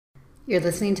You're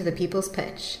listening to The People's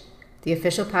Pitch, the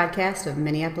official podcast of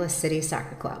Minneapolis City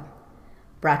Soccer Club,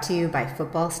 brought to you by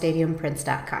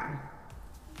FootballStadiumPrince.com.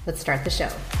 Let's start the show.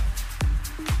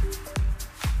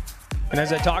 And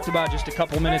as I talked about just a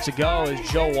couple minutes ago, as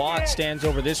Joe Watt stands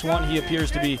over this one, he appears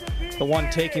to be the one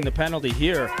taking the penalty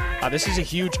here. This is a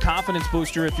huge confidence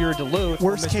booster if you're Duluth.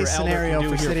 Worst case scenario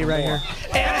for City right here.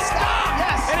 And it stopped!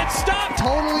 Yes! And it stopped!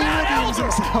 Totally redeems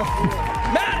himself.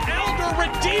 Matt Elder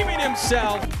redeeming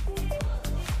himself.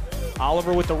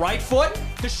 Oliver with the right foot.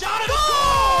 The shot of the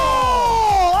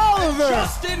goal! Oliver!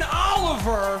 Justin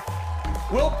Oliver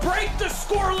will break the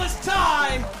scoreless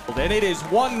tie. And it is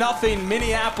 1-0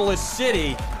 Minneapolis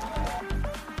City.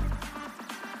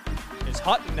 Is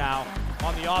Hutton now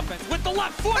on the offense with the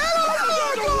left foot.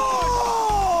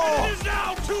 And it is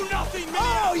now 2-0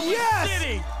 Minneapolis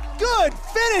City. Good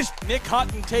finish. Nick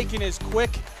Hutton taking his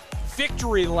quick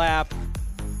victory lap.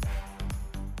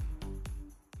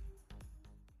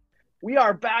 We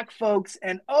are back, folks,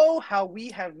 and oh, how we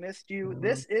have missed you.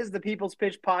 This is the People's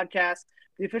Pitch Podcast,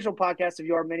 the official podcast of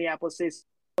your Minneapolis City.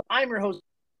 I'm your host,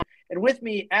 and with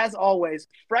me, as always,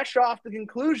 fresh off the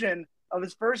conclusion of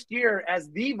his first year as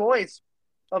the voice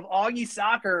of Augie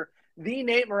Soccer, the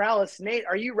Nate Morales. Nate,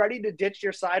 are you ready to ditch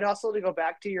your side hustle to go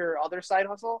back to your other side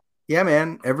hustle? Yeah,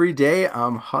 man. Every day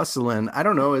I'm hustling. I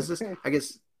don't know. Is this? I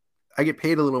guess I get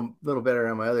paid a little better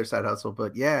on my other side hustle,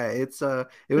 but yeah, it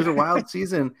was a wild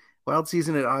season. Wild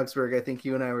season at Augsburg. I think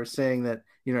you and I were saying that,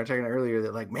 talking earlier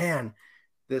that, like, man,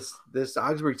 this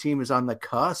Augsburg team is on the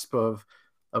cusp of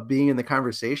being in the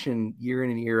conversation year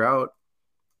in and year out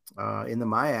in the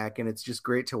MIAC. And it's just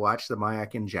great to watch the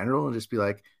MIAC in general and just be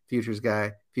like, futures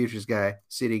guy,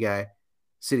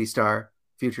 city star,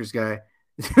 futures guy,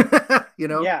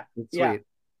 Yeah. It's sweet.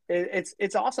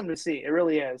 It's awesome to see. It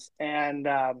really is. And,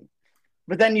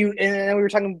 but then we were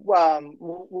talking.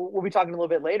 We'll be talking a little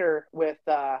bit later with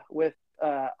a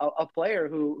player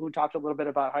who talked a little bit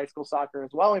about high school soccer as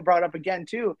well. He brought up again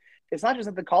too. It's not just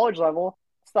at the college level;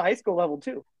 it's the high school level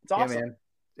too. It's awesome, yeah, man.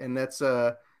 And that's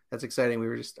exciting. We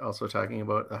were just also talking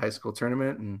about the high school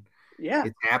tournament, and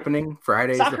it's happening.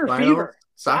 Friday's the final. Fever.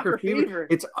 Soccer fever.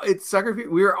 It's soccer fever.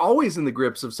 We are always in the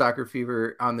grips of soccer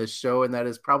fever on this show, and that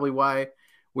is probably why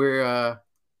we're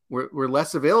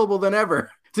less available than ever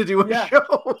to do a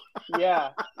show.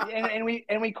 Yeah. And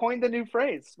we coined the new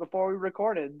phrase before we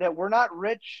recorded that we're not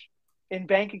rich in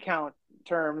bank account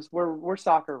terms. We're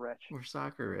soccer rich. We're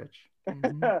soccer rich.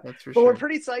 Mm-hmm. That's for But sure. we're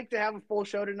pretty psyched to have a full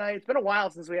show tonight. It's been a while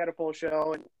since we had a full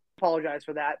show, and apologize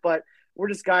for that. But we're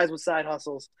just guys with side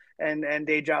hustles and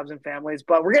day jobs and families.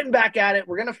 But we're getting back at it.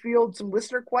 We're gonna field some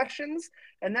listener questions,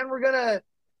 and then we're gonna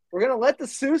let the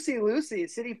Susie Lucy,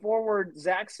 City forward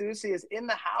Zach Susie, is in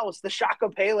the house, the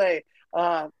ShakoPele,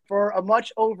 for a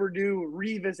much overdue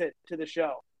revisit to the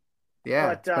show.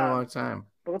 Yeah, it's been a long time.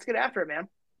 But let's get after it, man.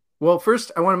 Well,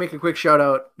 first, I want to make a quick shout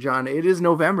out, John. It is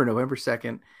November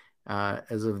 2nd,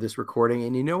 as of this recording,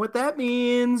 and you know what that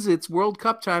means? It's World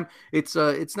Cup time. It's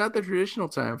not the traditional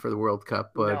time for the World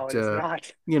Cup, but no,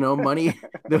 it's not. Money.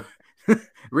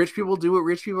 Rich people do what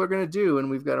rich people are going to do, and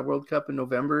we've got a World Cup in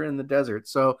November in the desert.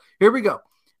 So here we go.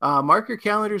 Mark your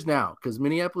calendars now, because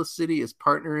Minneapolis City is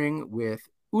partnering with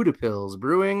Udapils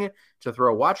Brewing to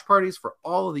throw watch parties for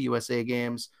all of the USA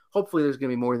games. Hopefully there's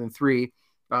going to be more than 3.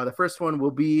 The first one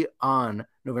will be on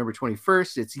November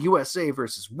 21st. It's USA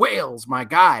versus Wales, my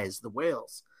guys, the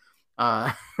Wales.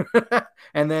 And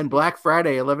then Black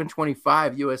Friday,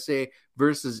 11/25, USA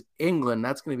versus England.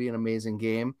 That's going to be an amazing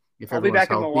game. I'll be back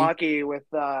in Milwaukee with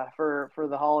for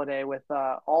the holiday with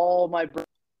all my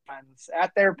friends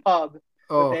at their pub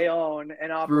that they own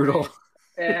and operate. Brutal.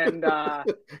 And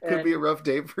could be a rough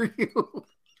day for you.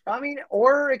 I mean,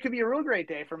 or it could be a real great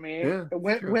day for me. Yeah,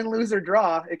 win, lose, or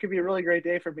draw. It could be a really great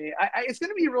day for me. It's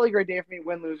going to be a really great day for me,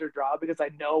 win, lose, or draw, because I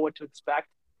know what to expect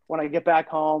when I get back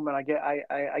home and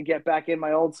I get back in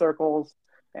my old circles,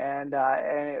 and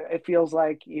it feels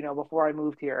like before I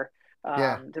moved here.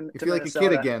 You feel like a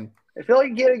kid again. I feel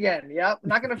like a kid again. Yep.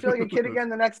 Not going to feel like a kid again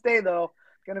the next day though.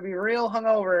 Going to be real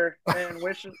hungover and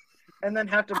and then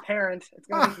have to parent. It's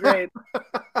going to be great.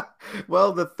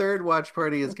 Well, the third watch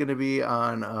party is going to be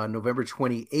on November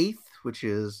 28th, which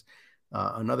is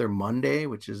another Monday,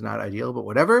 which is not ideal, but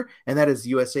whatever. And that is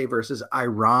USA versus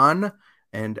Iran.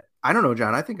 And I don't know,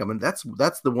 John. I think that's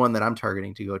the one that I'm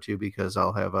targeting to go to, because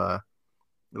I'll have a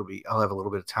little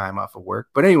bit of time off of work.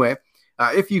 But anyway,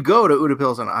 if you go to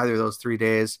Udapils on either of those 3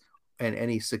 days and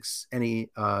any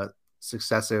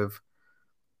successive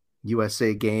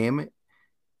USA game,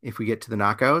 if we get to the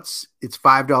knockouts, it's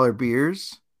 $5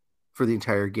 beers for the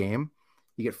entire game.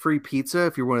 You get free pizza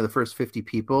if you're one of the first 50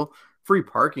 people. free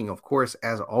parking, of course,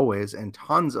 as always, and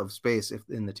tons of space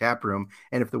in the tap room.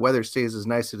 And if the weather stays as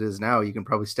nice as it is now, you can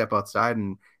probably step outside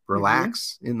and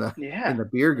relax in the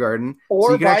beer garden, or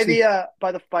so you can actually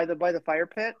by the fire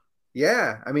pit.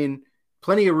 Yeah, I mean,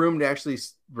 plenty of room to actually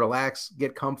relax,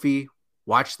 get comfy,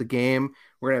 watch the game.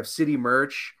 We're gonna have city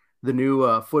merch. The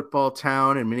new football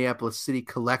town and Minneapolis City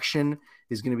collection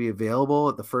is going to be available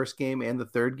at the first game and the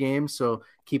third game, so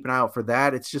keep an eye out for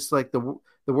that. It's just like the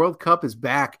World Cup is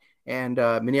back, and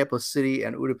Minneapolis City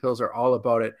and Utah are all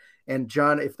about it. And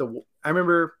John, I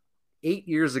remember 8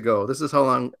 years ago, this is how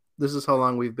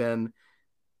long we've been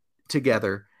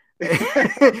together.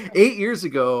 8 years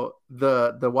ago,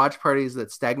 the watch parties that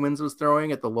Stegman's was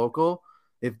throwing at the local,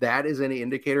 if that is any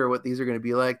indicator of what these are going to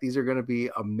be like, these are going to be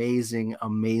amazing,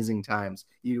 amazing times.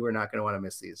 You are not going to want to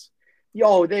miss these.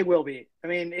 Yo, they will be. I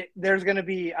mean, there's going to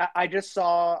be. I just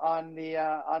saw on the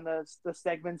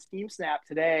Stegman's Team Snap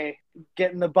today,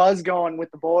 getting the buzz going with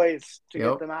the boys to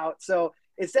get them out. So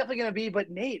it's definitely going to be.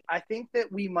 But Nate, I think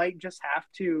that we might just have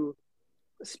to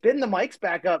spin the mics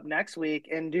back up next week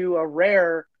and do a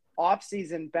rare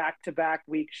off-season back-to-back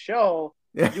week show.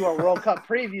 Do a World Cup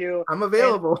preview. I'm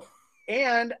available.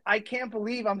 And I can't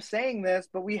believe I'm saying this,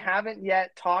 but we haven't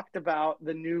yet talked about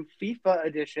the new FIFA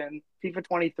edition, FIFA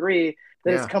 23,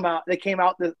 that has come out. That came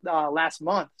out last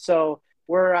month. So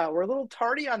we're a little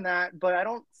tardy on that, but I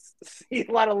don't see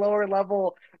a lot of lower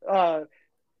level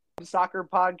soccer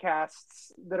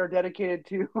podcasts that are dedicated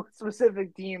to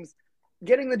specific teams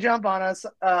getting the jump on us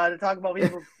to talk about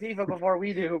FIFA before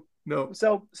we do. No.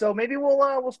 So maybe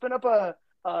we'll spin up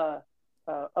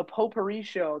a potpourri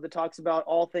show that talks about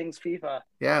all things FIFA.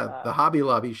 Yeah, the Hobby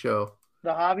Lobby show.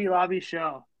 The Hobby Lobby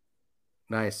show.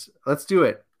 Nice. Let's do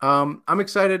it. I'm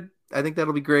excited. I think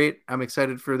that'll be great. I'm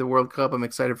excited for the World Cup. I'm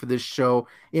excited for this show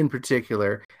in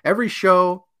particular. Every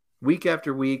show, week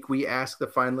after week, we ask the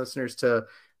fine listeners to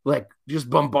just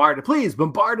bombard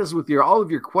us with all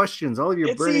of your questions, all of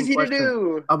your burning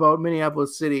questions about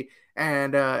Minneapolis City.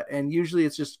 And usually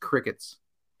it's just crickets.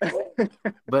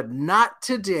 But not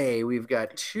today. We've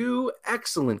got two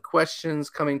excellent questions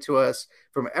coming to us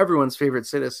from everyone's favorite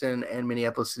citizen and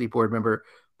Minneapolis City Board member,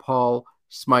 Paul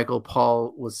Smeichel.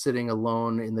 Paul was sitting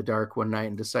alone in the dark one night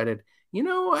and decided, I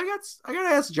got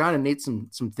to ask John and Nate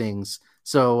some things.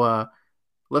 So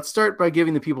let's start by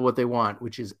giving the people what they want,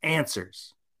 which is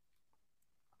answers.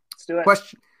 Let's do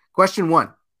it. Question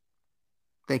 1.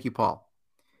 Thank you, Paul.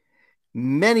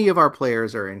 Many of our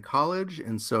players are in college,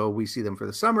 and so we see them for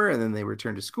the summer, and then they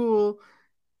return to school.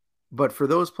 But for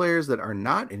those players that are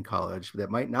not in college, that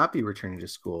might not be returning to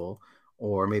school,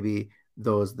 or maybe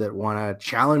those that want to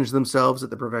challenge themselves at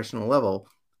the professional level,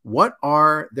 what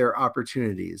are their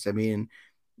opportunities? I mean,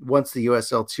 once the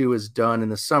USL 2 is done in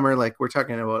the summer, like we're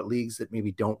talking about leagues that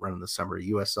maybe don't run in the summer,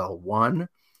 USL 1,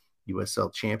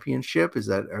 USL Championship,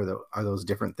 are those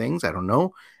different things? I don't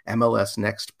know. MLS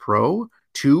Next Pro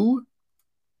 2,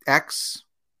 X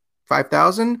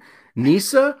 5000,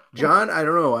 NISA, John, I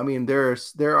don't know. I mean, there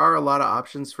are a lot of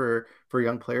options for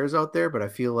young players out there, but I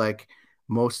feel like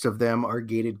most of them are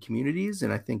gated communities.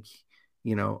 And I think,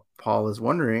 Paul is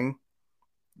wondering,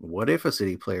 what if a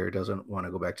City player doesn't want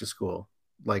to go back to school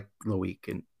like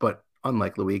Loic, but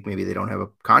unlike Loic, maybe they don't have a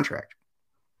contract.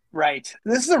 Right.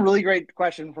 This is a really great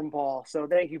question from Paul. So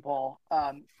thank you, Paul.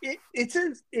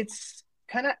 It's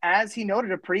kind of, as he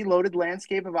noted, a pretty loaded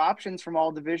landscape of options from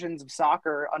all divisions of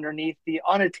soccer underneath the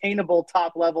unattainable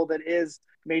top level that is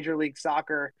Major League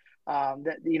Soccer. All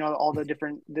the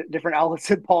different outlets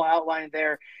that Paul outlined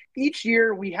there. Each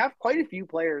year, we have quite a few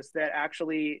players that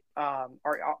actually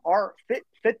are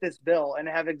fit this bill and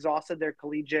have exhausted their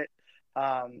collegiate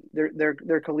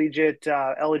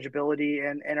eligibility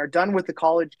and are done with the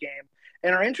college game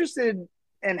and are interested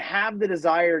and have the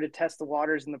desire to test the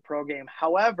waters in the pro game.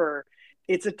 However,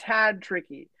 it's a tad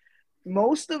tricky.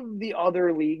 Most of the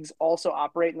other leagues also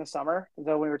operate in the summer.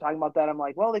 So when we were talking about that, I'm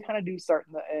like, well, they kind of do start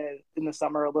in the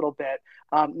summer a little bit,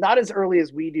 not as early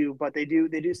as we do, but they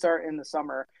do start in the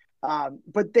summer.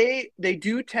 But they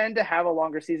do tend to have a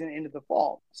longer season into the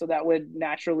fall. So that would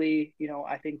naturally,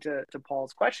 I think to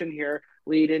Paul's question here,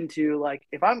 lead into like,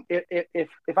 if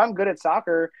I'm good at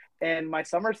soccer and my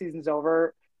summer season's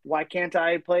over, why can't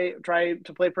I try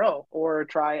to play pro or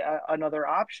try another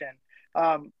option?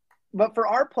 But for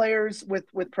our players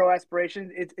with pro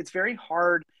aspirations, it's very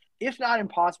hard, if not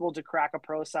impossible, to crack a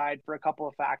pro side for a couple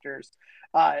of factors.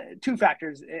 2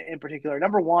 factors in particular.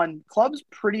 Number one, clubs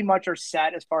pretty much are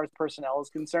set as far as personnel is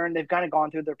concerned. They've kind of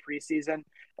gone through their preseason.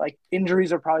 Like,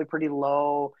 injuries are probably pretty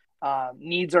low.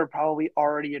 Needs are probably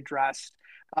already addressed.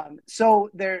 So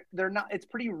they're not. It's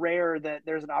pretty rare that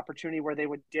there's an opportunity where they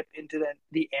would dip into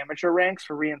the amateur ranks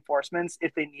for reinforcements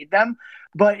if they need them,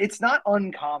 but it's not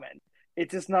uncommon.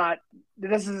 It's just not.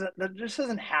 That just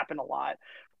doesn't happen a lot.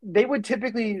 They would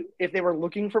typically, if they were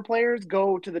looking for players,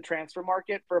 go to the transfer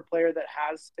market for a player that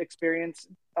has experience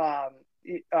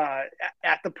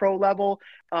at the pro level,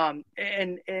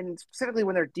 and specifically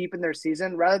when they're deep in their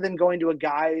season, rather than going to a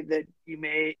guy that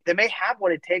may have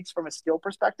what it takes from a skill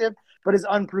perspective, but is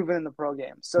unproven in the pro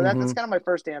game. So that's kind of my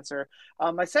first answer.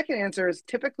 My second answer is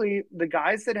typically the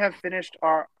guys that have finished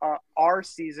our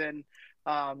season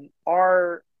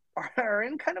are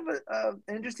in kind of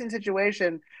an interesting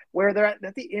situation where they're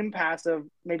at the impasse of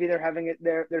maybe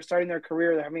they're starting their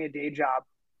career, they're having a day job.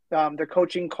 They're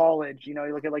coaching college. You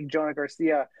look at like Jonah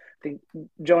Garcia. I think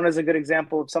Jonah is a good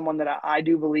example of someone that I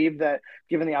do believe that,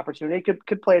 given the opportunity,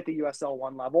 could play at the USL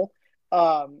 1 level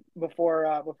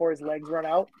before his legs run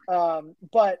out.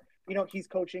 But he's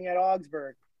coaching at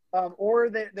Augsburg, or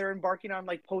they're embarking on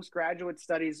like postgraduate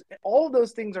studies. All of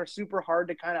those things are super hard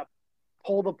to kind of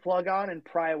pull the plug on and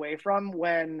pry away from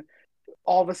when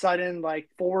all of a sudden like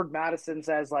Forward Madison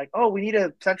says like, oh, we need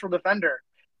a central defender.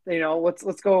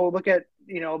 Let's go look at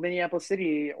Minneapolis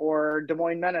City or Des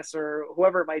Moines Menace or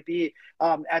whoever it might be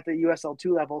at the USL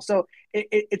 2 level. So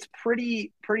it's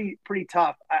pretty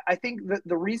tough. I think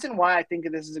the reason why I think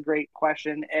this is a great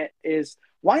question is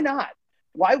why not?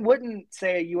 Why wouldn't,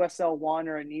 say, a USL 1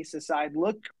 or a NISA side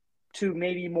look to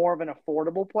maybe more of an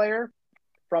affordable player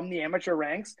from the amateur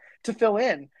ranks to fill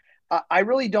in? I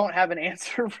really don't have an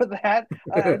answer for that.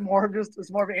 It's more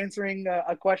of answering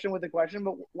a question with a question,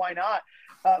 but why not?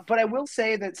 But I will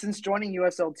say that since joining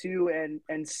USL 2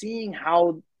 and seeing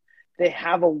how they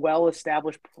have a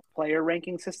well-established player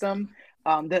ranking system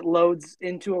that loads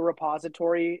into a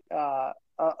repository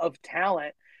of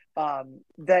talent,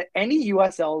 that any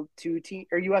USL 2 team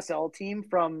or USL team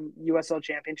from USL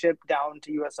Championship down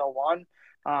to USL 1,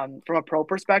 from a pro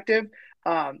perspective,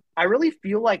 I really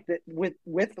feel like that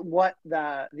with what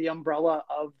the umbrella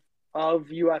of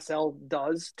USL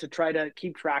does to try to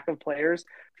keep track of players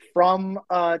from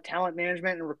a talent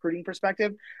management and recruiting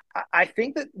perspective, I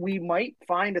think that we might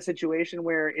find a situation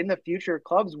where in the future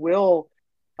clubs will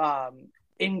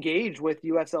engage with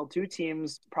USL 2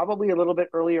 teams probably a little bit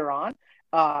earlier on,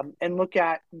 and look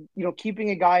at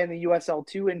keeping a guy in the USL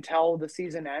 2 until the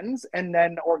season ends, and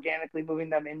then organically moving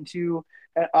them into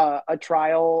a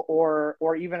trial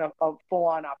or even a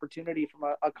full-on opportunity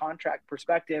from a contract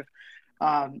perspective.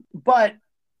 But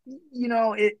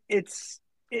it's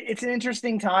an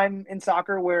interesting time in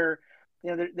soccer where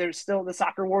there's still the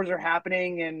soccer wars are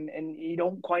happening, and you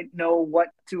don't quite know what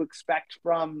to expect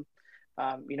from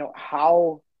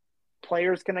how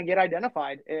players can get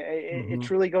identified. It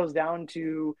truly goes down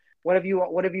to what have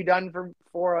you done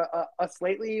for us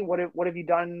lately? What have you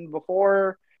done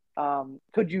before?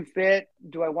 Could you fit?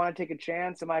 Do I want to take a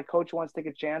chance? Am I a coach who wants to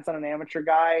take a chance on an amateur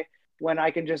guy when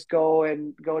I can just go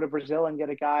to Brazil and get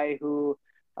a guy who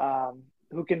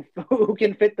can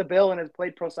fit the bill and has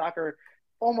played pro soccer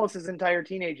almost his entire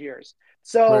teenage years?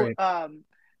 So, right.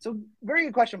 So very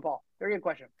good question, Paul. Very good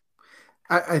question.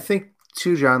 I think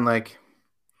too, John, like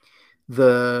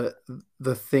the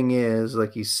thing is,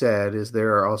 like you said, is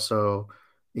there are also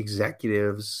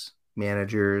executives,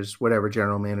 managers, whatever,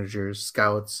 general managers,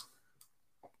 scouts,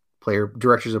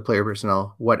 directors of player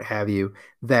personnel, what have you,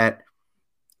 that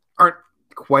aren't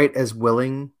quite as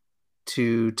willing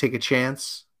to take a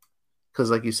chance. Because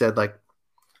like you said, like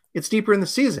it's deeper in the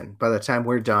season by the time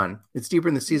we're done. It's deeper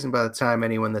in the season by the time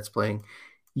anyone that's playing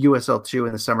USL 2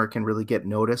 in the summer can really get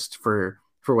noticed for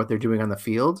what they're doing on the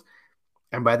field.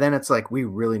 And by then it's like, we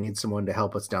really need someone to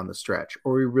help us down the stretch,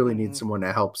 or we really need someone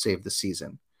to help save the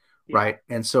season. Yeah. Right.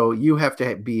 And so you have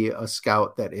to be a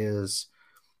scout that is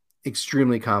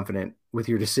extremely confident with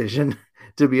your decision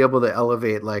to be able to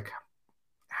elevate, like,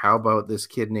 how about this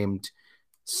kid named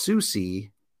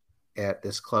Susie at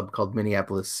this club called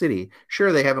Minneapolis City?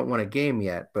 Sure, they haven't won a game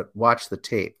yet, but watch the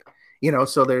tape.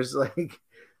 So there's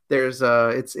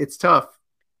it's tough.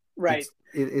 Right.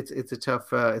 It's a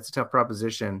tough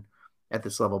proposition at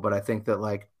this level, but I think that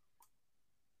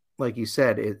like you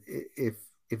said, it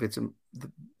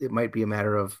might be a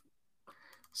matter of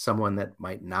someone that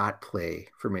might not play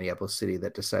for Minneapolis City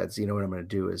that decides, what I'm going to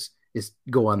do is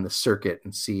go on the circuit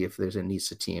and see if there's a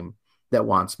NISA team that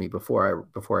wants me before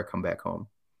I come back home.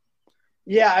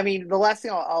 Yeah, I mean, the last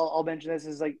thing I'll mention this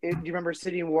is, like, do you remember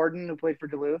Sidney Warden, who played for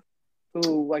Duluth,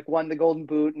 who like won the Golden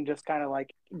Boot and just kind of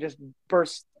like just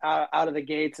burst out of the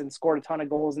gates and scored a ton of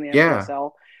goals in the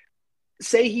NPSL?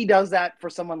 Say he does that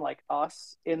for someone like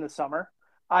us in the summer,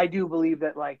 I do believe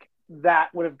that like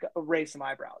that would have raised some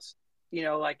eyebrows.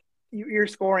 like you're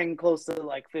scoring close to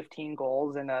like 15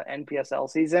 goals in a NPSL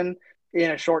season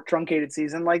in a short truncated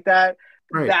season like that.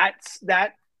 Right.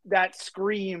 That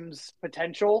screams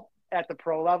potential at the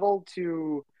pro level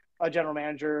to a general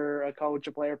manager, a coach,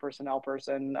 a player personnel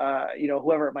person,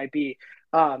 whoever it might be.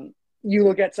 You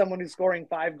look at someone who's scoring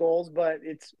 5 goals, but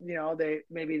it's,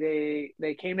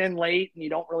 they came in late and you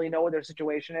don't really know what their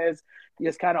situation is. You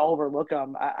just kind of overlook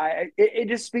them. It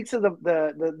just speaks to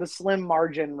the slim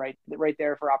margin right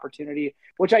there for opportunity,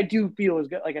 which I do feel is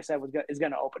good. Like I said, is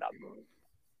going to open up.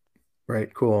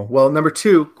 Right. Cool. Well,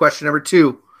 question number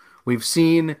 2, we've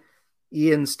seen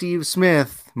Steve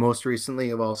Smith, most recently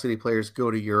of all City players,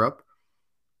 go to Europe.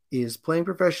 Is playing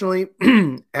professionally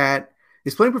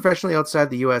outside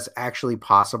the U.S. actually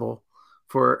possible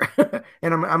for?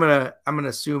 And I'm gonna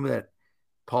assume that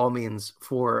Paul means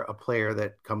for a player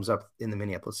that comes up in the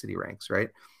Minneapolis City ranks, right?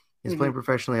 Is playing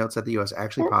professionally outside the U.S.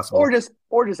 actually possible,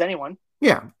 or just anyone?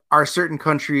 Yeah. Are certain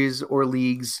countries or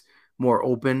leagues more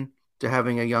open to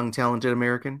having a young, talented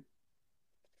American?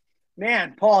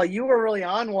 Man, Paul, you were really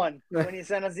on one when you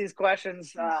sent us these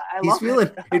questions.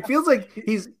 It feels like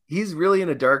he's really in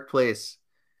a dark place.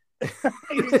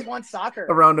 He just wants soccer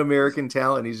around American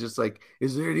talent. He's just like,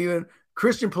 is there even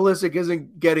Christian Pulisic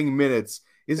isn't getting minutes?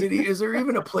 Is there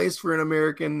even a place for an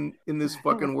American in this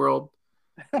fucking world?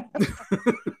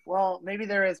 Well, maybe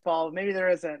there is, Paul. Maybe there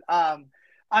isn't.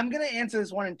 I'm going to answer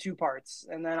this one in 2 parts,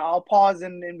 and then I'll pause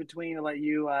in between to let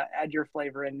you add your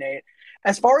flavor in, Nate.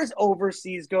 As far as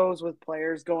overseas goes with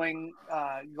players going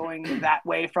that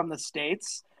way from the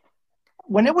States,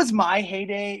 when it was my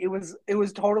heyday, it was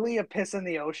totally a piss in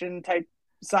the ocean type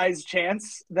size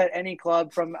chance that any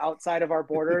club from outside of our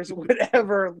borders would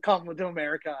ever come to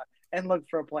America and look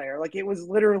for a player. Like, it was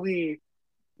literally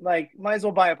like, might as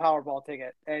well buy a Powerball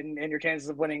ticket and your chances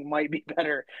of winning might be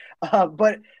better.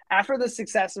 But after the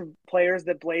success of players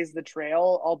that blazed the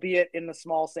trail, albeit in the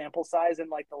small sample size in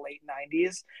like the late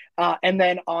 90s, and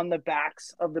then on the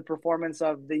backs of the performance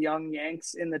of the young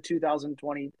Yanks in the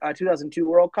 2002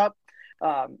 World Cup,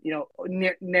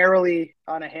 narrowly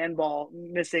on a handball,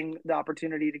 missing the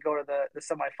opportunity to go to the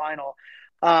semifinal.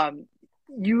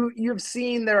 You've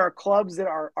seen there are clubs that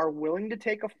are willing to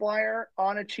take a flyer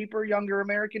on a cheaper, younger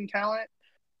American talent.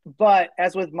 But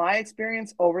as with my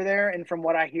experience over there, and from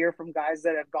what I hear from guys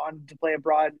that have gone to play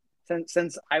abroad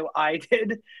since I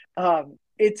did,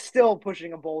 it's still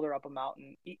pushing a boulder up a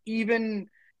mountain. Even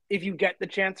if you get the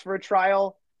chance for a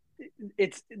trial,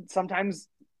 it's sometimes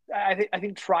I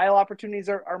think trial opportunities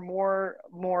are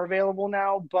more available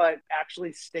now, but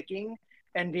actually sticking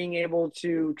and being able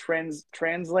to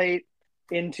translate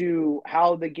into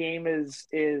how the game is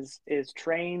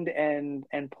trained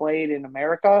and played in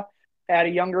America at a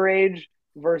younger age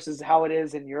versus how it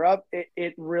is in Europe,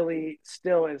 it really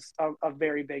still is a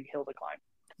very big hill to climb.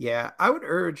 Yeah, I would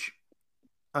urge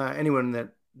anyone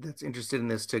that's interested in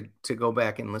this to go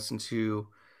back and listen to.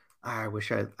 I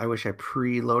wish I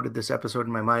preloaded this episode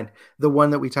in my mind. The one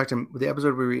that the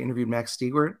episode where we interviewed Max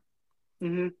Stigwart.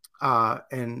 Mm-hmm.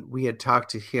 And we had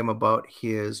talked to him about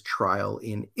his trial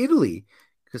in Italy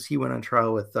because he went on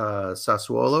trial with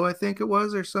Sassuolo, I think it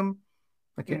was, or some.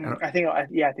 I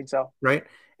think so. Right.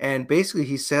 And basically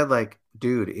he said, like,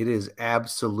 dude, it is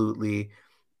absolutely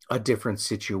a different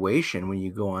situation when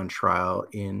you go on trial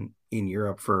in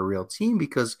Europe for a real team,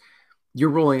 because you're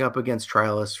rolling up against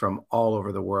trialists from all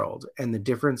over the world. And the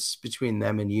difference between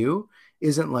them and you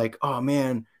isn't like, oh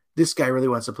man, this guy really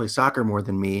wants to play soccer more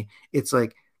than me. It's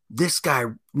like, this guy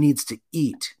needs to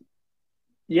eat.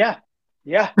 Yeah.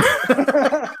 Yeah.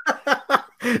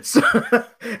 So,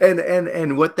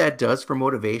 and what that does for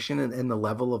motivation and the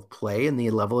level of play and the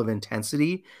level of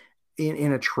intensity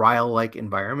in a trial-like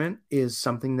environment is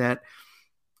something that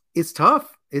it's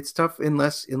tough. It's tough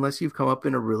unless you've come up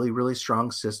in a really, really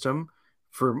strong system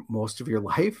for most of your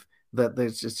life.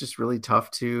 It's just really tough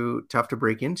to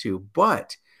break into.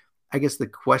 But I guess the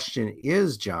question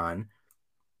is, John,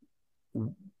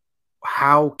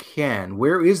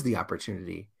 where is the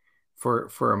opportunity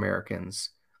for Americans?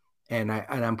 And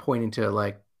I'm pointing to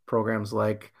like programs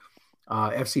like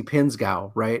FC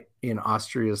Pinzgau, right, in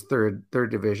Austria's third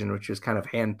division, which is kind of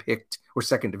handpicked, or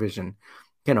second division,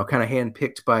 kind of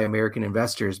handpicked by American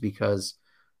investors because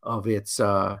of its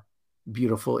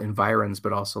beautiful environs,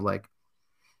 but also like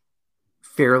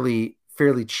fairly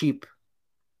cheap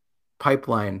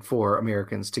pipeline for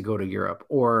Americans to go to Europe.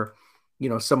 Or,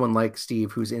 someone like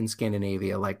Steve who's in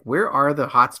Scandinavia, like, where are the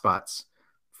hotspots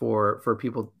for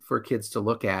kids to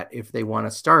look at if they want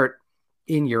to start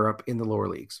in Europe in the lower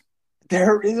leagues?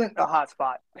 There isn't a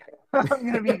hotspot. I'm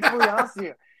going to be completely honest with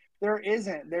you. There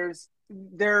isn't.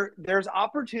 There's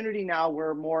opportunity now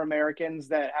where more Americans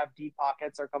that have deep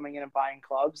pockets are coming in and buying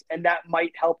clubs, and that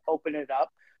might help open it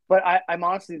up. But I'm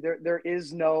honestly there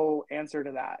is no answer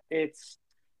to that. It's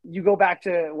you go back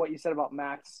to what you said about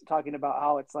Max talking about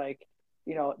how it's like,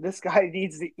 this guy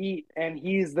needs to eat, and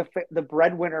he's the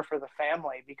breadwinner for the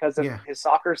family because of his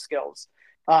soccer skills.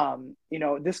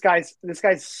 This guy's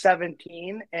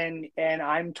 17 and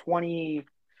I'm 20,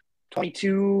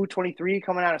 22, 23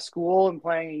 coming out of school and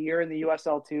playing a year in the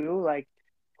USL2. Like,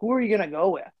 who are you going to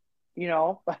go with?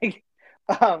 You're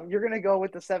going to go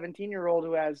with the 17-year-old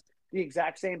who has the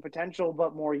exact same potential,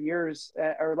 but more years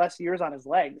or less years on his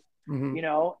legs,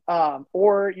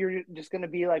 or you're just going to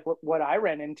be like what I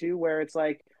ran into, where it's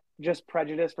like just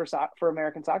prejudice for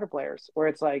American soccer players, where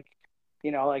it's like,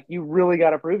 like you really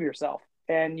got to prove yourself,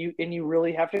 and you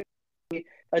really have to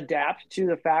adapt to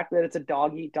the fact that it's a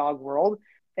dog eat dog world.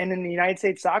 And in the United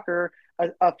States soccer,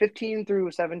 a 15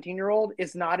 through 17-year-old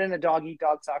is not in a dog eat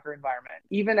dog soccer environment.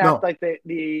 Even at like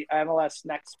the MLS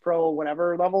Next Pro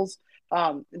whatever levels,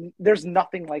 there's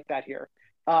nothing like that here.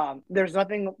 There's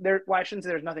nothing there. Well, I shouldn't say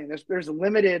there's nothing. There's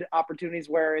limited opportunities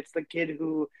where it's the kid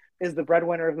who is the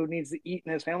breadwinner who needs to eat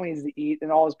and his family needs to eat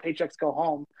and all his paychecks go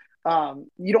home.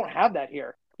 You don't have that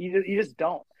here. You just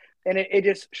don't. And it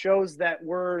just shows that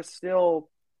we're still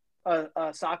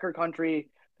a soccer country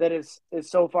that is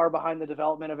so far behind the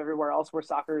development of everywhere else, where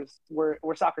soccer's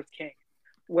king,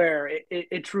 where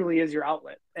it truly is your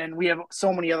outlet. And we have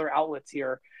so many other outlets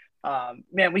here.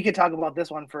 Man, we could talk about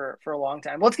this one for a long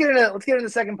time. Let's get into the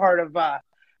second part of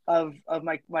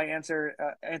my answer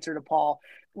to Paul.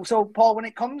 So Paul, when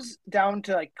it comes down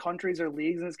to like countries or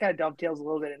leagues, and this kind of dovetails a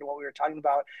little bit into what we were talking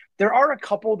about, there are a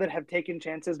couple that have taken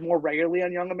chances more regularly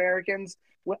on young Americans.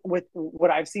 With what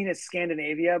I've seen is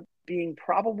Scandinavia being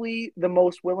probably the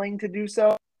most willing to do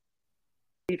so.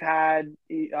 We've had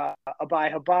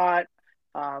Abai Habat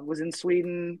was in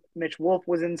Sweden. Mitch Wolf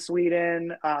was in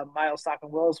Sweden. Miles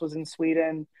Stockton-Willis was in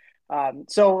Sweden.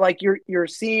 So like you're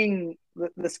seeing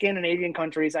the Scandinavian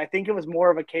countries. I think it was more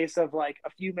of a case of like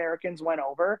a few Americans went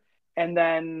over, and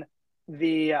then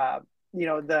they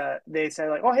say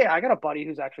like, oh hey, I got a buddy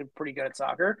who's actually pretty good at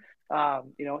soccer.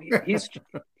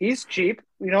 He's cheap.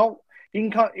 You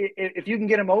can come if you can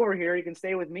get him over here. You can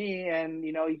stay with me, and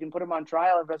you can put him on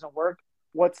trial. If it doesn't work,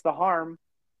 what's the harm?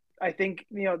 I think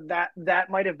that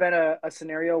might have been a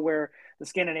scenario where the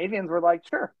Scandinavians were like,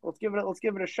 sure, let's give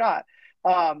it a shot.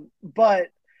 But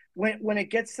when it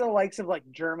gets to the likes of like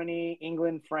Germany,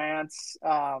 England, France,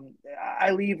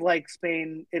 I leave like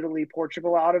Spain, Italy,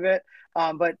 Portugal out of it.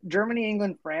 But Germany,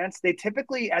 England, France, they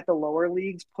typically at the lower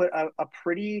leagues put a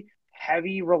pretty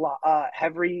heavy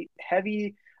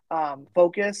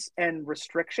focus and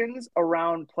restrictions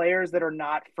around players that are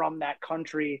not from that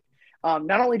country.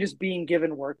 Not only just being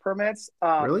given work permits,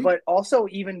 Really? but also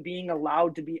even being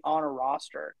allowed to be on a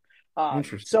roster.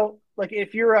 Interesting. So, like,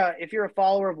 if you're a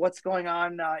follower of what's going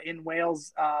on in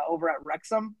Wales over at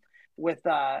Wrexham with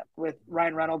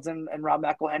Ryan Reynolds and Rob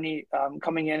McElhenney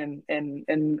coming in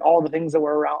and all the things that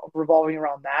were revolving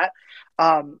around that,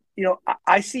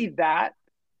 I see that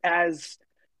as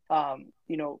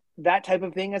that type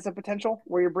of thing as a potential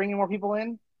where you're bringing more people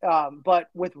in. But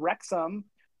with Wrexham,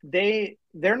 they're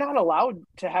not allowed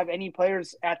to have any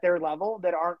players at their level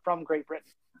that aren't from Great Britain.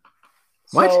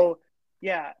 So, what?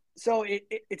 Yeah. So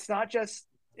it's not just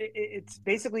it's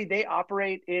basically they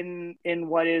operate in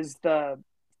what is the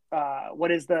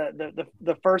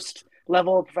first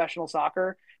level of professional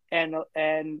soccer and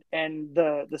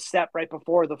the step right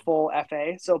before the full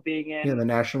FA. So being in the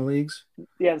national leagues.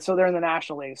 Yeah, so they're in the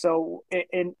national league. So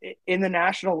in the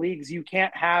national leagues, you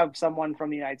can't have someone from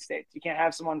the United States. You can't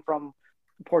have someone from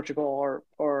Portugal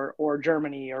or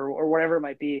Germany or whatever it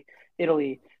might be,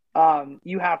 Italy.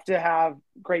 You have to have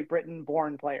Great Britain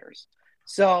born players.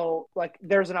 So like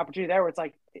there's an opportunity there where it's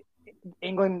like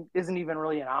England isn't even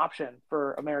really an option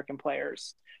for American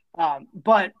players.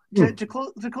 But to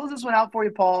close this one out for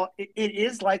you, Paul, it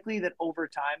is likely that over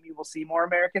time you will see more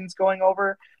Americans going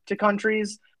over to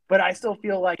countries, but I still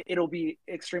feel like it'll be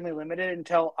extremely limited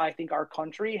until I think our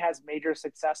country has major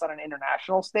success on an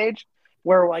international stage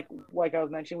where like I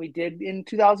was mentioning, we did in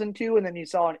 2002, and then you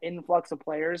saw an influx of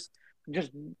players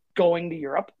just going to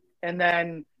Europe. And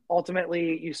then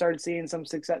ultimately you started seeing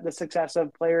the success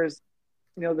of players,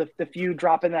 the few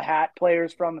drop in the hat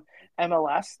players from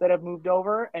MLS that have moved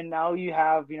over. And now you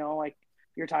have, like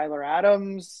your Tyler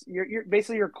Adams, you're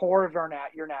basically your core of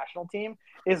your national team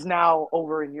is now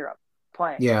over in Europe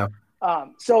playing. Yeah.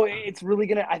 So I think it's really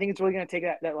going to take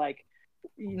that like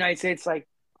United States, like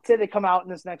say they come out in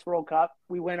this next World Cup,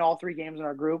 we win all 3 games in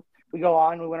our group, we go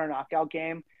on, we win our knockout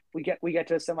game. we get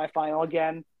to a semifinal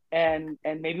again, and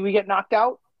maybe we get knocked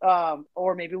out,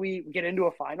 or maybe we get into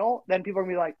a final, then people are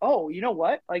gonna be like, oh, you know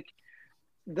what? Like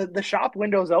the shop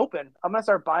window's open. I'm gonna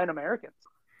start buying Americans.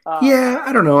 Yeah,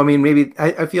 I don't know. I mean, maybe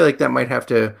I feel like that might have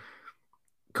to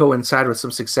coincide with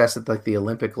some success at like the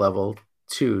Olympic level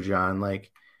too, John.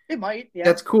 Like it might, yeah.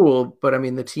 That's cool, but I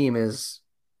mean, the team is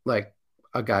like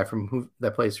a guy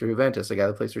that plays for Juventus, a guy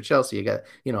that plays for Chelsea, a guy,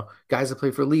 guys that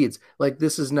play for Leeds. Like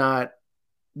these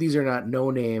are not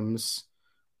no names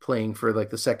playing for like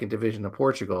the second division of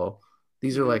Portugal.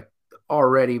 These are like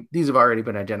these have already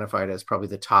been identified as probably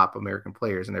the top American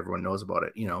players, and everyone knows about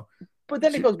it. But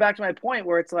then it goes back to my point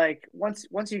where it's like once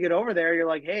you get over there, you're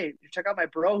like, hey, check out my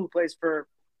bro who plays for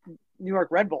New York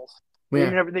Red Bulls.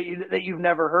 Yeah. That you've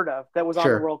never heard of, that was on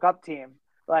the World Cup team.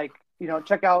 Like,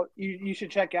 check out. You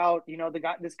should check out.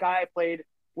 This guy I played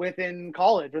with in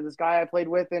college, or this guy I played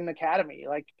with in academy.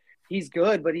 Like, he's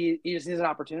good, but he just needs an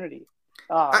opportunity.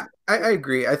 I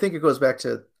agree. I think it goes back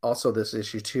to also this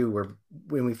issue too, where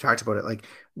when we've talked about it, like,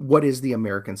 what is the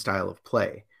American style of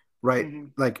play, right? Mm-hmm.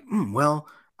 Like, well,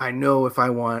 I know if I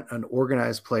want an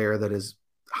organized player that is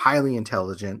highly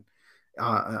intelligent,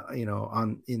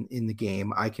 in the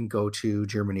game, I can go to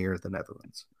Germany or the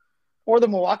Netherlands or the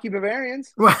Milwaukee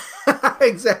Bavarians.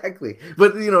 Exactly.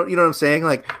 But you know what I'm saying?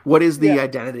 Like, what is the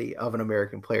identity of an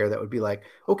American player that would be like,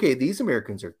 okay, these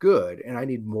Americans are good, and I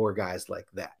need more guys like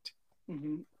that.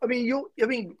 Mm-hmm. I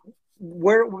mean,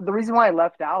 where the reason why I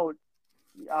left out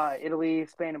Italy,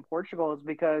 Spain, and Portugal is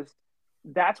because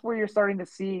that's where you're starting to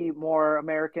see more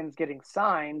Americans getting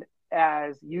signed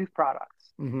as youth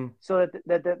products. Mm-hmm. So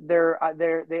that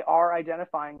they are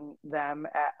identifying them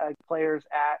as players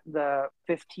at the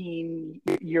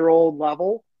 15-year-old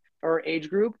level or age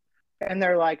group, and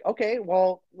they're like, okay,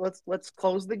 well, let's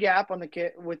close the gap on the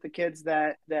kids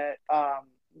that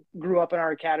grew up in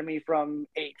our academy from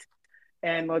 8,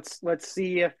 and let's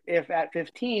see if at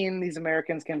 15 these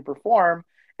Americans can perform.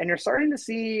 And you're starting to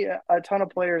see a ton of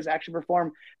players actually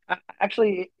perform.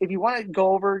 Actually, if you want to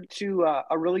go over to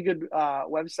a really good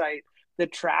website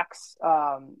that tracks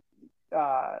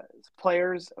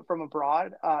players from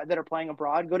abroad that are playing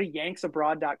abroad, go to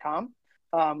yanksabroad.com,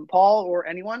 Paul, or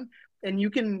anyone, and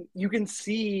you can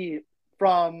see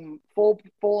from full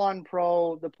on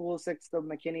pro, the Pulisic's, the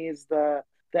McKinneys, the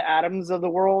Adams of the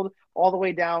world, all the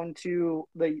way down to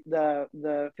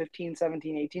the 15,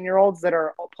 17, 18-year-olds that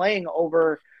are playing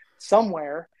over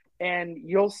somewhere. And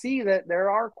you'll see that there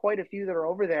are quite a few that are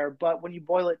over there. But when you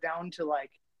boil it down to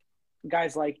like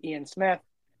guys like Ian Smith,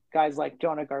 guys like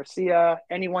Jonah Garcia,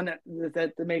 anyone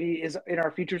that maybe is in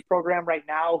our futures program right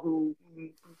now who,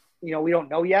 we don't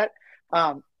know yet.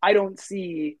 I don't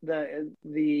see the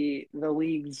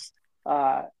leagues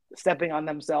stepping on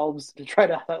themselves to try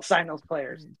to sign those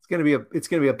players. It's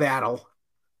gonna be a battle.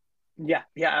 Yeah,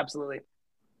 absolutely.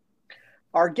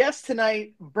 Our guest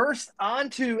tonight burst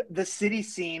onto the city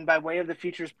scene by way of the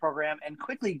Futures program and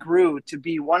quickly grew to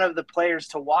be one of the players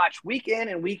to watch week in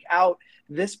and week out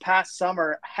this past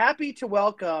summer. Happy to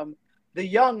welcome the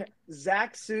young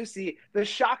Zach Susi, the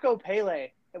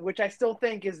ShakoPele, which I still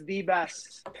think is the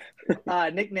best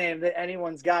nickname that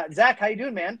anyone's got. Zach, how you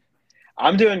doing, man?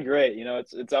 I'm doing great.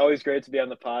 It's always great to be on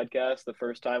the podcast. The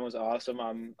first time was awesome.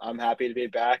 I'm happy to be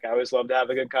back. I always love to have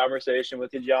a good conversation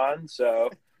with you, John. So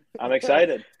I'm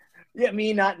excited. Yeah,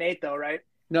 me, not Nate, though, right?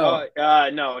 No,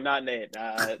 no, not Nate.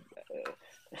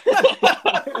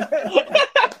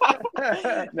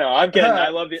 No, I'm kidding. I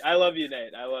love you,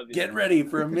 Nate. I love you. Get ready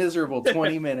for a miserable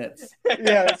 20 minutes.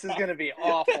 Yeah, this is gonna be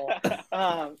awful.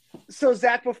 So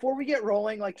Zach, before we get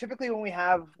rolling, like typically when we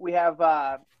have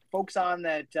folks on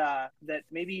that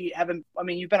maybe haven't. I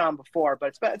mean, you've been on before,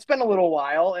 but it's been a little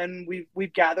while, and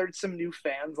we've gathered some new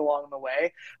fans along the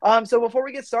way. So before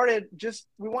we get started,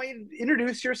 we want you to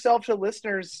introduce yourself to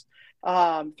listeners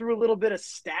through a little bit of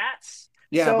stats.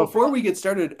 Yeah. So, before we get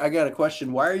started, I got a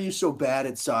question. Why are you so bad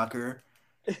at soccer?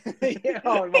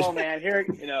 Oh man,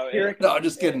 no,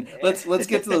 just kidding. Let's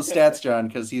get to those stats, John,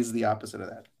 because he's the opposite of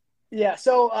that. Yeah,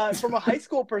 so from a high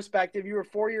school perspective, you were a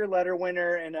 4-year letter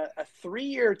winner and a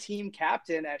 3-year team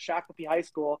captain at ShakoPele High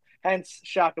School, hence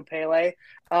ShakoPele.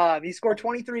 You scored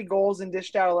 23 goals and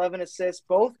dished out 11 assists,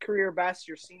 both career best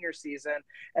your senior season.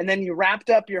 And then you wrapped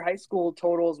up your high school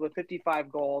totals with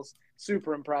 55 goals.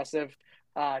 Super impressive.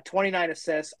 29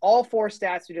 assists. All 4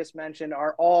 stats you just mentioned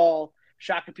are all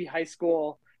ShakoPele High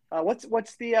School. What's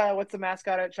the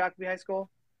mascot at ShakoPele High School?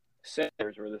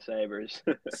 Sabres were the Sabres.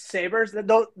 Sabres.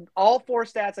 All 4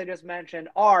 stats I just mentioned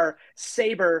are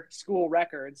Sabre school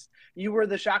records. You were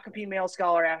the ShakoPele Male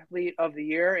Scholar Athlete of the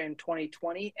Year in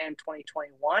 2020 and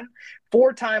 2021,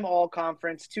 4-time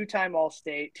All-Conference, 2-time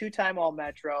All-State, 2-time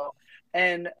All-Metro,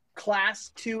 and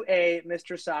Class 2A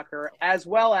Mr. Soccer, as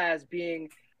well as being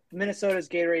Minnesota's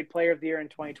Gatorade Player of the Year in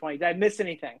 2020. Did I miss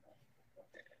anything?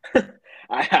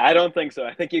 I don't think so.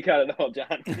 I think you got it all,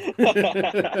 John.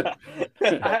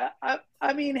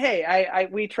 I mean, hey,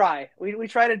 we try. We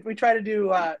try to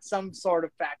do some sort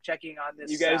of fact checking on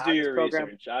this. You guys do your program.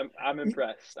 research. I'm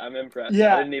impressed. I'm impressed.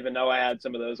 Yeah. I didn't even know I had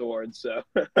some of those awards. So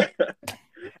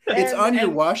it's on your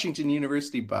Washington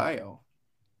University bio.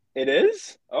 It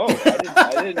is? Oh,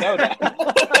 I didn't know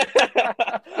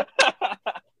that.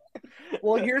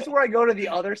 Well, here's where I go to the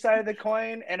other side of the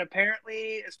coin. And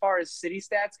apparently, as far as city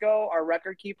stats go, our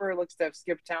record keeper looks to have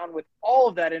skipped town with all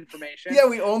of that information. Yeah,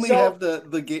 we only have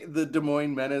the Des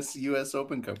Moines Menace U.S.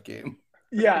 Open Cup game.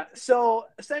 Yeah, so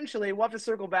essentially, we'll have to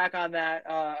circle back on that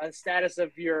status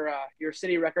of your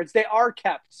city records. They are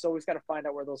kept, so we've got to find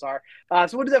out where those are.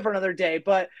 So we'll do that for another day.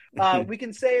 But we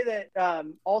can say that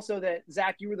also that,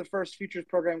 Zach, you were the first Futures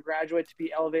Program graduate to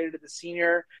be elevated to the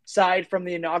senior side from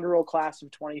the inaugural class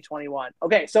of 2021.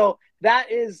 Okay, so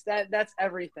that's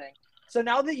everything. So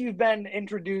now that you've been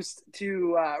introduced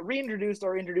to reintroduced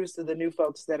or introduced to the new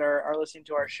folks that are listening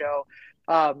to our show,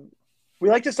 we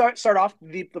like to start off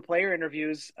the player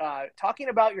interviews talking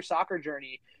about your soccer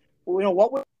journey. You know,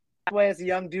 what was that way as a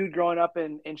young dude growing up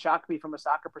in ShakoPele from a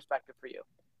soccer perspective for you?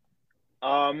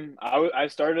 I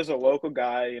started as a local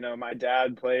guy. You know, my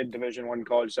dad played Division I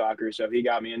college soccer, so he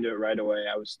got me into it right away.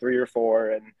 I was 3 or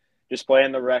 4 and just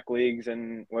playing the rec leagues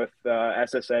and with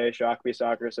SSA, ShakoPele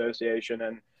Soccer Association.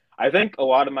 And I think a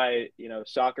lot of my,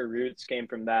 soccer roots came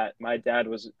from that. My dad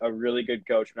was a really good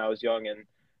coach when I was young, and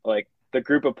like, the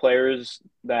group of players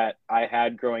that I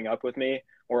had growing up with me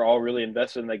were all really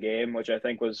invested in the game, which I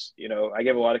think was, I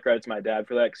give a lot of credit to my dad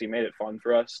for that because he made it fun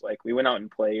for us. Like, we went out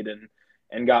and played and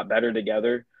got better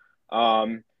together.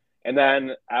 And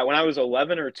then when I was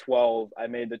 11 or 12, I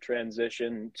made the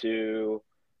transition to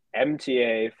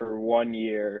MTA for 1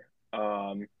 year.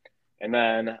 And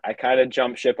then I kind of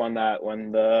jumped ship on that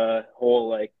when the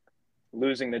whole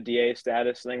losing the DA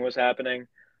status thing was happening.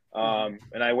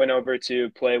 And I went over to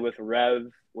play with Rev,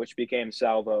 which became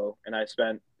Salvo, and I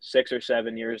spent 6 or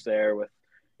 7 years there with,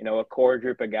 a core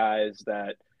group of guys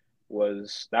that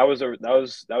was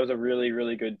a really,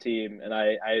 really good team, and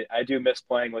I do miss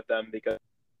playing with them because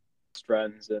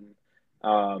friends,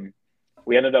 and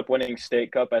we ended up winning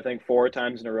State Cup I think 4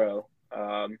 times in a row,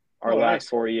 last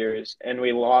 4 years, and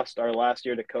we lost our last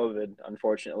year to COVID,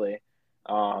 unfortunately,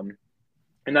 and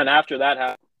then after that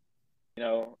happened,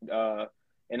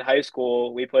 in high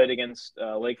school, we played against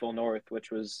Lakeville North,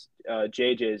 which was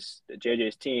JJ's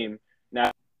team.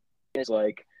 Now it's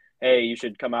like, hey, you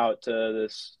should come out to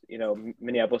this,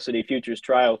 Minneapolis City Futures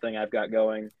trial thing I've got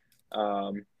going.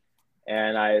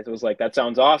 And I was like, that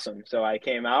sounds awesome. So I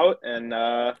came out, and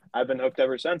I've been hooked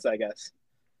ever since, I guess.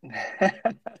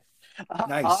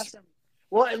 Nice. Awesome.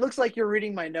 Well, it looks like you're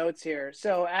reading my notes here.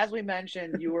 So, as we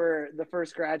mentioned, you were the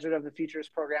first graduate of the Futures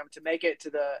Program to make it to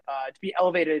to be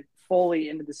elevated fully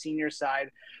into the senior side.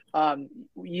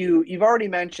 You've already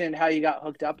mentioned how you got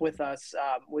hooked up with us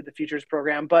with the Futures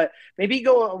Program, but maybe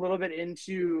go a little bit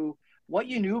into what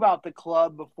you knew about the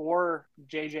club before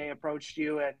JJ approached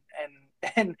you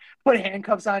and put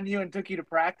handcuffs on you and took you to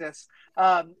practice.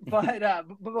 But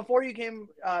before you came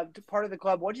to part of the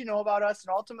club, what did you know about us, and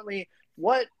ultimately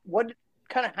what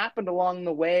kind of happened along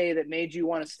the way that made you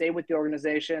want to stay with the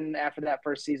organization after that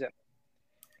first season?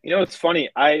 It's funny.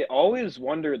 I always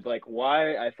wondered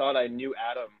why I thought I knew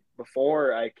Adam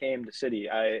before I came to City.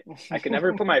 I could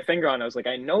never put my finger on it. I was like,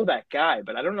 I know that guy,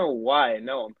 but I don't know why I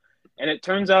know him. And it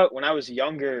turns out when I was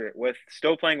younger,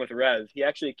 still playing with Rev, he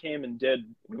actually came and did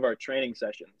one of our training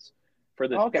sessions for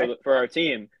for our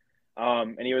team.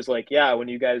 And he was like, yeah, when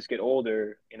you guys get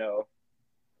older,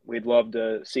 we'd love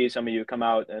to see some of you come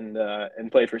out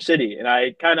and play for City. And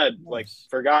I kind of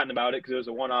forgotten about it because it was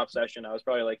a one-off session. I was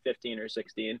probably 15 or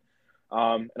 16.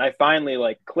 And I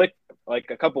finally clicked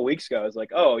a couple weeks ago. I was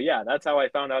like, oh yeah, that's how I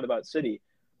found out about City.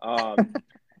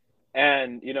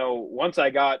 And, once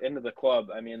I got into the club,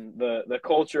 I mean, the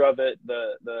culture of it,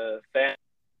 the fans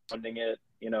funding it,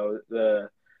 all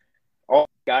the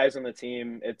guys on the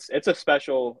team, it's a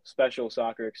special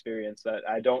soccer experience that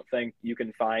I don't think you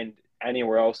can find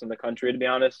anywhere else in the country, to be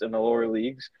honest, in the lower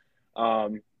leagues.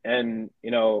 And,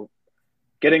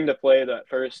 getting to play that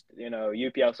first,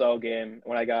 UPSL game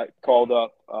when I got called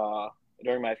up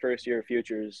during my first year of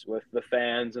Futures with the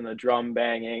fans and the drum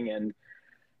banging and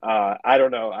I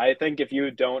don't know. I think if you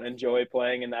don't enjoy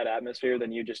playing in that atmosphere,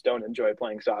 then you just don't enjoy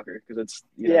playing soccer, because it's,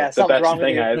 the something's best wrong with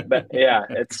thing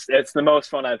you. it's the most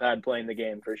fun I've had playing the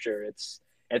game for sure. It's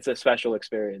a special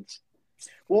experience.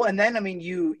 Well, and then, I mean,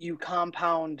 you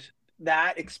compound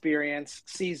that experience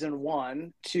season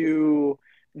 1 to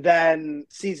then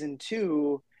season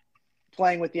 2,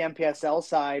 playing with the MPSL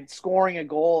side, scoring a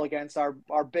goal against our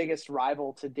biggest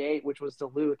rival to date, which was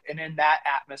Duluth. And in that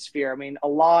atmosphere, I mean, a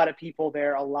lot of people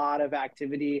there, a lot of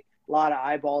activity, a lot of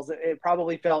eyeballs. It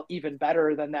probably felt even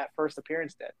better than that first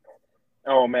appearance did.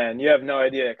 Oh man, you have no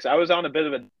idea, because I was on a bit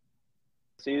of a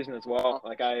season as well.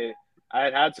 Like I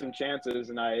had some chances,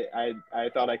 and I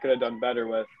thought I could have done better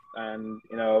with, and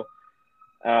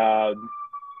uh,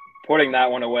 putting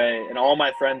that one away, and all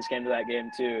my friends came to that game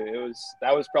too.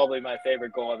 That was probably my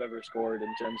favorite goal I've ever scored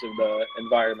in terms of the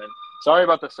environment. Sorry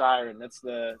about the siren. That's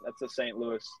the St.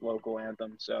 Louis local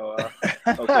anthem. So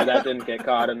hopefully that didn't get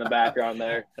caught in the background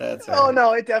there. That's all right.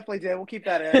 No, it definitely did. We'll keep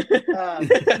that in.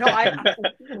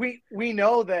 We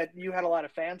know that you had a lot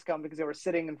of fans come because they were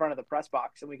sitting in front of the press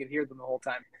box and we could hear them the whole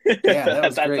time. Yeah,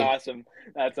 that's great. Awesome.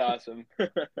 That's awesome.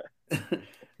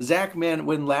 Zach, man,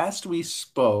 when last we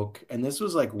spoke, and this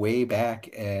was like way back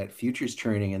at Futures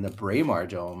Training in the Braemar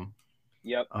Dome.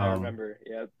 Yep, I remember.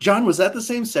 Yep. John, was that the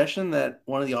same session that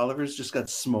one of the Olivers just got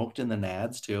smoked in the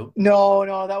Nads too? No,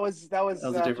 that was a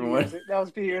different one. That was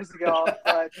a few years ago.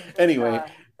 But anyway,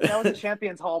 that was a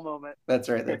Champions Hall moment. That's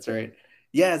right.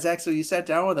 Yeah, Zach, so you sat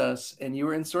down with us and you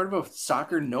were in sort of a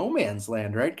soccer no man's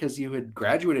land, right? Because you had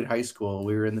graduated high school.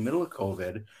 We were in the middle of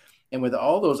COVID. And with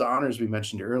all those honors we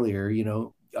mentioned earlier,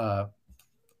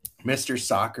 Mr.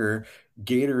 Soccer,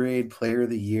 Gatorade Player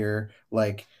of the Year,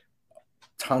 like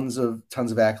tons of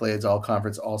accolades, all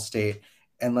conference, all state,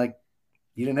 and like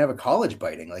you didn't have a college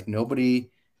biting. Like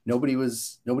nobody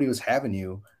was having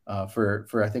you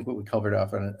for I think what we covered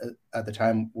off on at the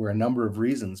time were a number of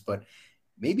reasons, but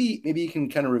maybe you can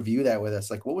kind of review that with us.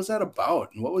 Like, what was that about,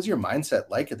 and what was your mindset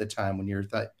like at the time when you're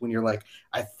like,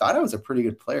 I thought I was a pretty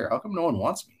good player. How come no one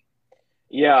wants me?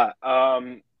 Yeah,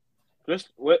 just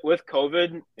with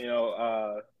COVID,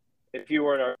 if you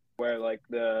weren't aware, like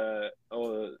the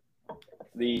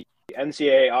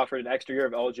NCAA offered an extra year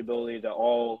of eligibility to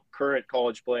all current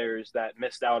college players that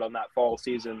missed out on that fall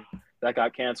season that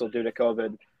got canceled due to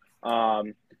COVID,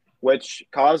 which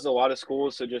caused a lot of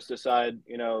schools to just decide,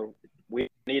 we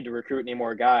need to recruit any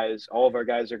more guys. All of our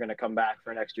guys are going to come back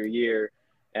for an extra year.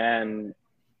 And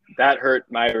that hurt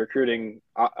my recruiting,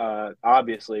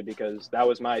 obviously, because that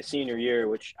was my senior year,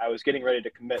 which I was getting ready to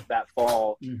commit that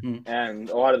fall. Mm-hmm. And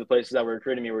a lot of the places that were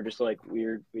recruiting me were just like,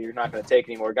 we're not going to take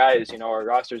any more guys. Our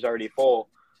roster's already full.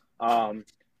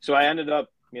 So I ended up,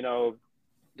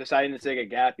 deciding to take a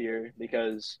gap year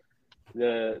because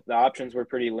the options were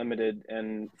pretty limited.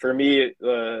 And for me,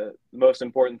 the most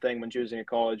important thing when choosing a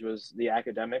college was the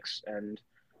academics. And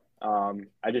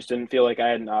I just didn't feel like I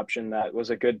had an option that was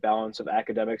a good balance of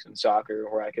academics and soccer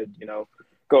where I could,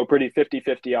 go pretty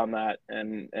 50-50 on that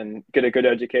and get a good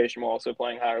education while also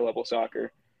playing higher level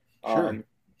soccer. Sure.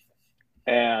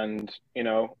 And,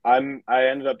 I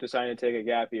ended up deciding to take a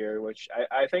gap year, which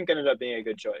I think ended up being a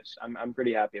good choice. I'm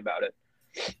pretty happy about it.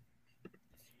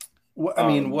 I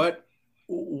mean, what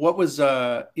was,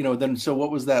 then, so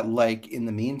what was that like in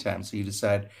the meantime? So you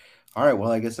decide, all right,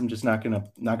 well, I guess I'm just not gonna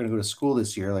go to school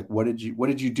this year. Like, what did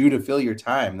you do to fill your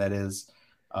time? That is,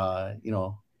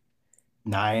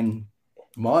 9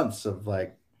 months of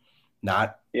like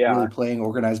not really playing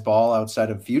organized ball outside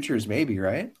of futures, maybe,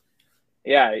 right?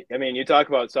 Yeah, I mean, you talk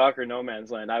about soccer no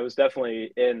man's land. I was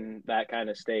definitely in that kind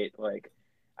of state. Like,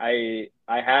 I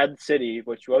had City,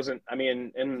 which wasn't. I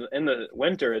mean, in the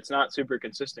winter, it's not super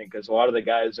consistent because a lot of the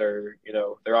guys are,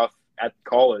 they're off at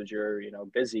college or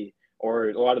busy. Or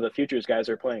a lot of the futures guys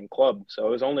are playing club. So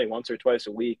it was only once or twice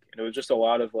a week. And it was just a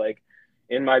lot of like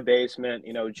in my basement,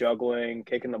 juggling,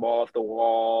 kicking the ball off the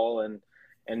wall. And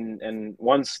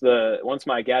once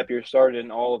my gap year started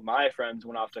and all of my friends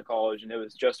went off to college and it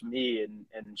was just me in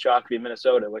Shakopele,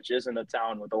 Minnesota, which isn't a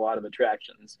town with a lot of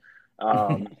attractions.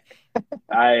 I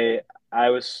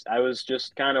was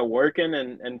just kind of working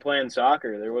and playing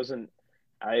soccer. There wasn't,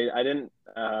 I didn't,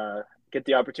 get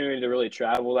the opportunity to really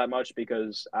travel that much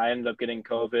because I ended up getting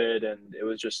COVID and it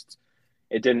was just,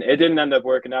 it didn't end up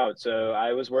working out. So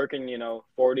I was working,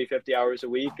 40, 50 hours a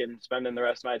week and spending the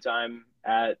rest of my time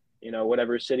at,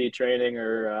 whatever city training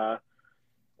or,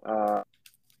 I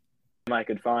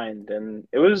could find. And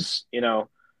it was, a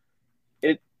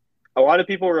lot of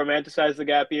people romanticize the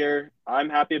gap year. I'm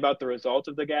happy about the result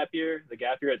of the gap year. The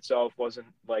gap year itself wasn't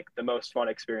like the most fun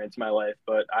experience in my life,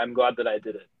 but I'm glad that I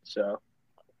did it. So.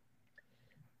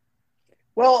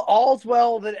 Well, all's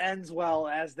well that ends well,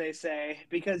 as they say,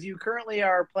 because you currently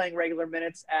are playing regular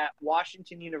minutes at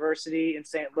Washington University in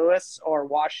St. Louis, or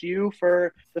WashU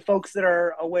for the folks that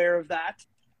are aware of that.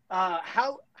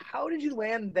 How did you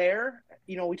land there?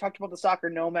 We talked about the soccer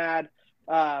nomad,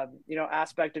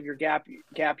 aspect of your gap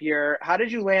year. How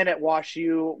did you land at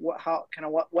WashU?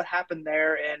 What happened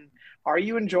there, and are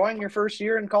you enjoying your first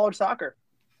year in college soccer?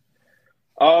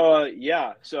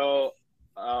 Yeah. So,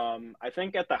 I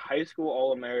think at the high school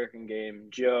All-American game,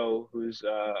 Joe, who's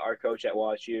our coach at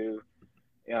WashU,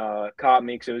 caught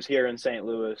me because it was here in St.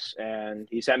 Louis, and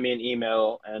he sent me an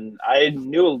email. And I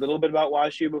knew a little bit about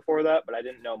WashU before that, but I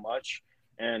didn't know much.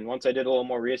 And once I did a little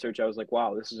more research, I was like,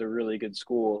 wow, this is a really good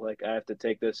school. Like, I have to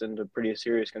take this into pretty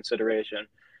serious consideration.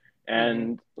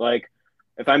 And like,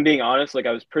 if I'm being honest, like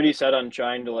I was pretty set on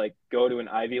trying to like go to an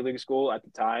Ivy League school at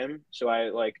the time. So I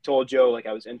like told Joe like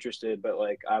I was interested, but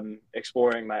like I'm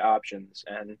exploring my options.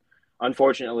 And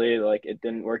unfortunately, like it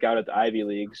didn't work out at the Ivy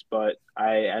Leagues, but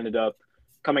I ended up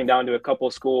coming down to a couple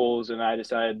schools, and I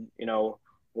decided,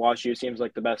 WashU seems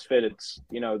like the best fit. It's,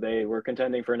 they were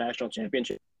contending for a national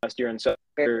championship last year in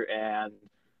soccer, and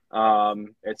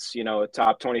it's, a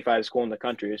top 25 school in the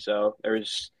country. So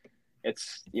it's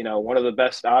one of the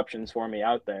best options for me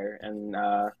out there, and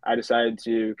I decided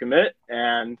to commit.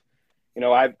 And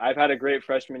I've had a great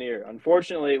freshman year.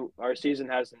 Unfortunately, our season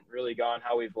hasn't really gone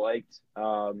how we've liked.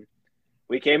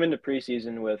 We came into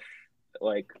preseason with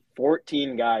like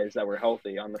 14 guys that were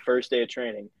healthy on the first day of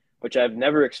training, which I've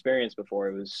never experienced before.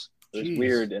 It was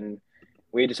weird, and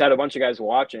we just had a bunch of guys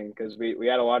watching because we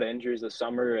had a lot of injuries this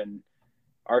summer. And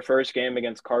our first game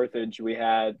against Carthage, we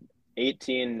had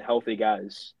 18 healthy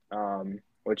guys,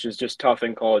 which is just tough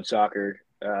in college soccer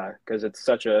because it's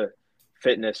such a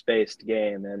fitness-based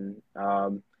game. And,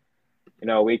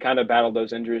 we kind of battled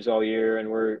those injuries all year, and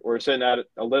we're sitting at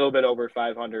a little bit over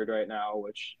 500 right now,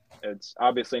 which it's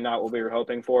obviously not what we were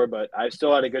hoping for, but I've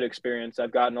still had a good experience.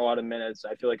 I've gotten a lot of minutes.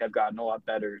 I feel like I've gotten a lot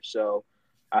better. So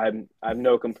I have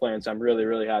no complaints. I'm really,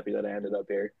 really happy that I ended up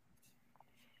here.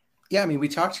 Yeah, I mean, we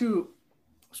talked to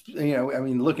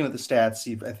looking at the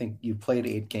stats, I think you played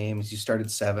 8 games, you started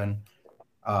 7,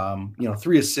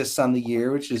 3 assists on the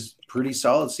year, which is pretty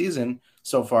solid season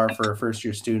so far for a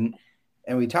first-year student.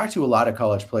 And we talked to a lot of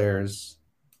college players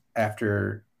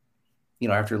after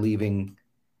leaving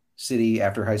City,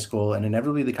 after high school, and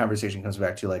inevitably the conversation comes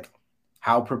back to like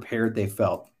how prepared they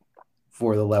felt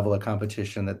for the level of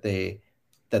competition that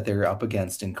they're up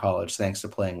against in college, thanks to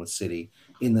playing with City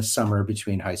in the summer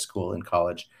between high school and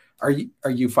college. Are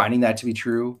you finding that to be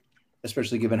true,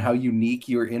 especially given how unique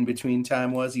your in-between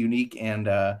time was, unique and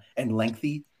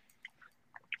lengthy?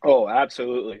 Oh,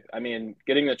 absolutely. I mean,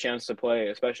 getting the chance to play,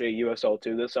 especially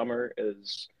USL2 this summer,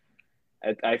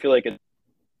 I feel like it's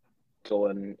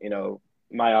and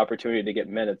my opportunity to get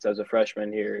minutes as a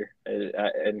freshman here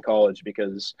in college,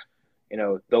 because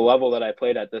the level that I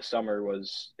played at this summer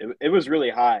was really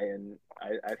high, and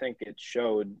I think it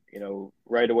showed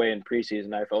right away in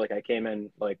preseason. I felt like I came in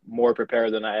like more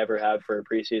prepared than I ever have for a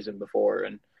preseason before.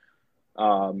 And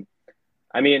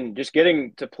I mean, just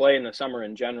getting to play in the summer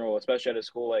in general, especially at a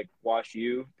school like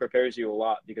WashU, prepares you a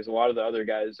lot, because a lot of the other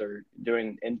guys are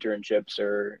doing internships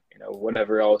or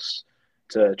whatever else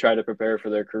to try to prepare for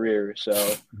their career. So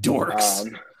dorks.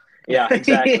 Yeah,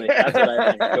 exactly. That's what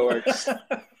I think. Dorks.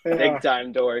 Yeah. Big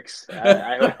time dorks.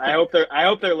 I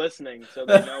hope they're listening so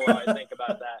they know how I think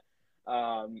about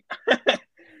that.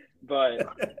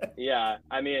 But yeah,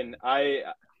 I mean, I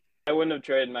wouldn't have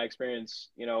traded my experience,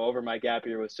 over my gap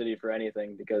year with City for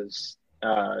anything, because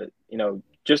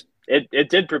just it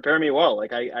did prepare me well.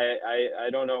 Like I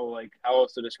don't know like how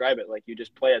else to describe it. Like you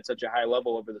just play at such a high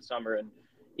level over the summer, and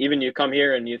even you come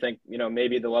here and you think,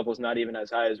 maybe the level's not even as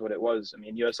high as what it was. I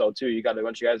mean, USL2, you got a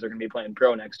bunch of guys that are going to be playing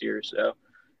pro next year. So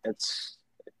it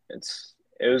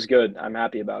was good. I'm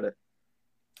happy about it.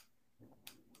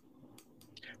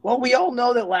 Well, we all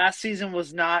know that last season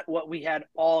was not what we had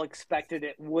all expected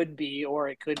it would be, or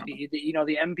it could be.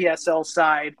 The MPSL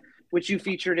side, which you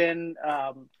featured in,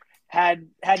 had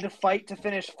to fight to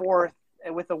finish 4th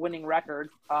with a winning record,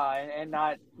 and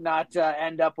not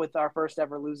end up with our first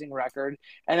ever losing record.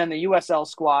 And then the USL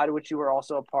squad, which you were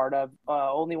also a part of,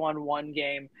 only won 1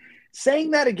 game.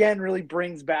 Saying that again really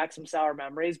brings back some sour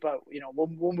memories, but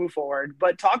we'll move forward.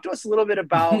 But talk to us a little bit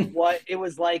about what it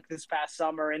was like this past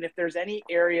summer, and if there's any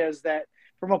areas that,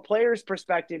 from a player's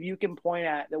perspective, you can point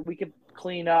at that we could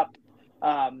clean up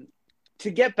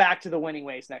to get back to the winning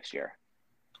ways next year.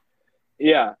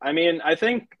 Yeah, I mean, I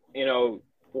think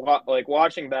like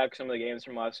watching back some of the games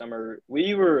from last summer,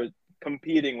 we were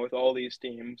competing with all these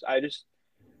teams. I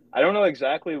don't know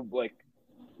exactly like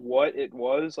what it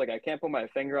was. Like, I can't put my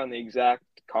finger on the exact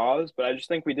cause, but I just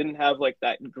think we didn't have like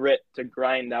that grit to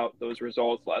grind out those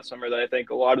results last summer that I think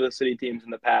a lot of the city teams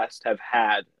in the past have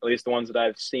had, at least the ones that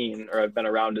I've seen or I've been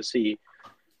around to see.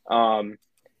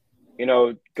 You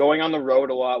know, going on the road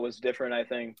a lot was different, I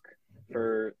think,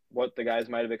 for what the guys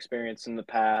might have experienced in the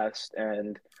past.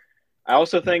 And I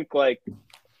also think like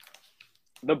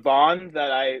the bond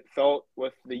that I felt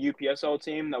with the UPSL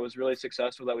team that was really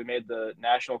successful, that we made the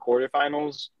national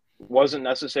quarterfinals, wasn't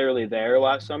necessarily there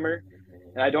last summer.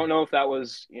 And I don't know if that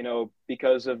was, you know,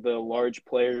 because of the large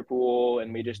player pool,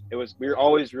 and we were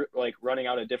always like running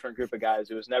out a different group of guys.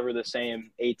 It was never the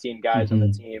same 18 guys on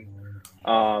the team.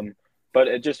 But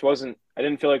it just wasn't, I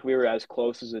didn't feel like we were as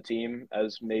close as a team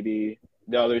as maybe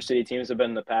the other city teams have been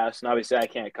in the past. And obviously I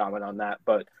can't comment on that,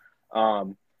 but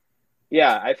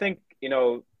yeah, I think, you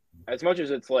know, as much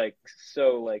as it's like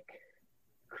so like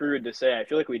crude to say, I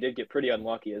feel like we did get pretty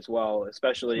unlucky as well,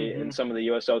 especially in some of the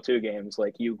USL2 games.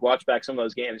 Like, you watch back some of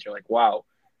those games, you're like, wow,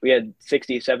 we had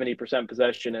 60-70%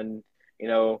 possession and, you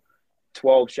know,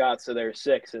 12 shots to their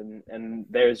 6, and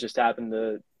theirs just happened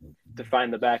to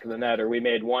find the back of the net, or we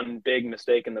made one big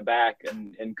mistake in the back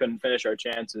and couldn't finish our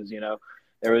chances. You know,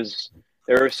 there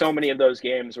were so many of those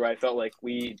games where I felt like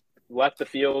we left the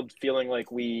field feeling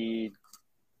like we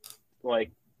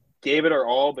like gave it our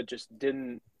all, but just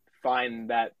didn't find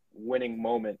that winning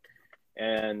moment.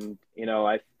 And, you know,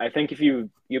 I think if you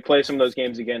play some of those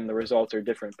games again, the results are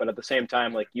different. But at the same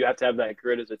time, like, you have to have that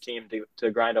grit as a team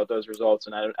to grind out those results.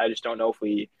 And I just don't know if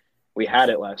we had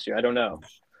it last year. I don't know.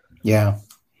 Yeah.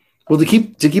 Well, to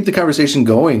keep the conversation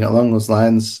going along those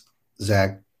lines,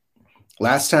 Zach,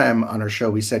 last time on our show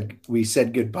we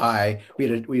said goodbye. We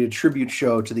had a tribute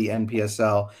show to the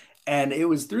NPSL, and it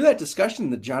was through that discussion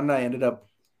that John and I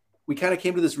we kind of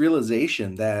came to this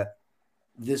realization that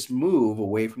this move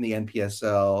away from the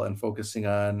NPSL and focusing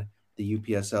on the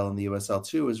UPSL and the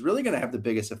USL2 is really going to have the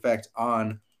biggest effect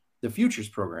on the Futures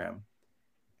program.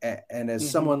 And as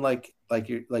someone like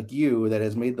you that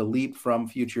has made the leap from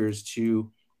Futures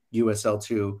to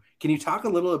USL2, can you talk a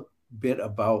little bit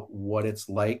about what it's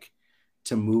like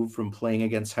to move from playing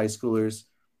against high schoolers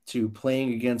to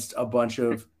playing against a bunch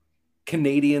of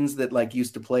Canadians that like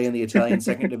used to play in the Italian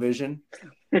second division?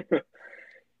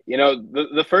 You know,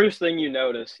 the first thing you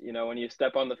notice, you know, when you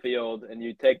step on the field and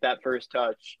you take that first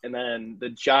touch, and then the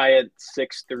giant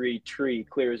 6'3" tree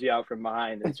clears you out from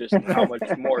behind, it's just how much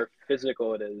more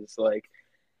physical it is. Like,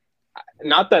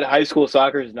 not that high school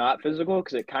soccer is not physical,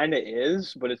 because it kind of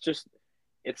is, but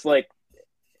it's like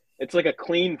a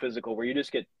clean physical where you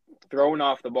just get thrown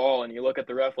off the ball and you look at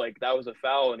the ref like that was a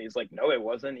foul, and he's like, no, it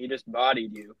wasn't. He just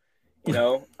bodied you, you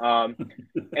know?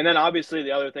 And then obviously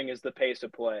the other thing is the pace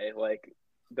of play. Like,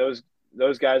 those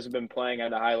guys have been playing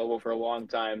at a high level for a long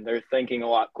time. They're thinking a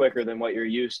lot quicker than what you're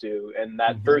used to. And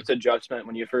that first adjustment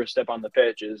when you first step on the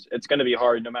pitch it's going to be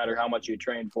hard no matter how much you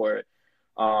train for it.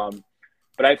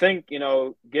 But I think, you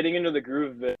know, getting into the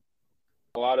groove of it,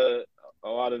 a lot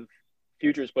of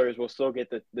Futures players will still get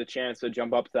the chance to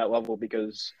jump up to that level,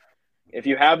 because if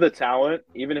you have the talent,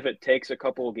 even if it takes a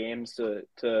couple of games to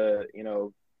you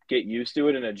know, get used to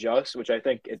it and adjust, which I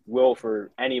think it will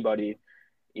for anybody,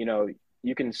 you know,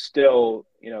 you can still,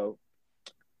 you know,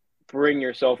 bring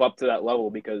yourself up to that level,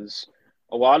 because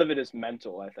a lot of it is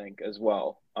mental, I think, as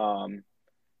well.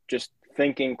 Just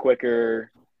thinking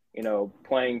quicker, you know,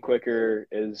 playing quicker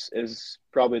is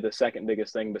probably the second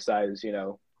biggest thing besides, you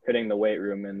know, hitting the weight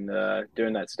room and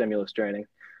doing that stimulus training.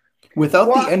 Without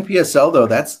the NPSL, though,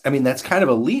 that's kind of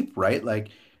a leap, right? Like,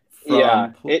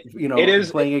 it is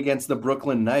playing against the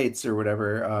Brooklyn Knights or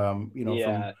whatever, you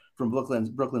know, from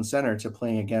Brooklyn Center to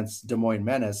playing against Des Moines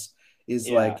Menace is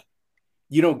like,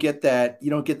 you don't get that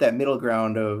middle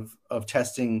ground of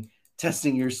testing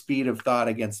your speed of thought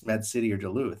against Med City or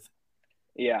Duluth.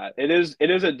 Yeah, it is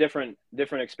a different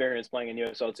experience playing in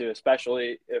USL2,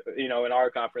 especially if, you know, in our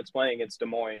conference playing against Des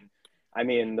Moines. I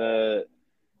mean,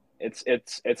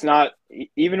 it's not,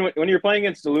 even when you're playing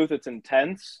against Duluth, it's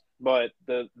intense, but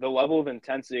the level of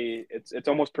intensity, it's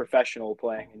almost professional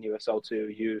playing in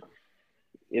USL2.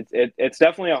 It's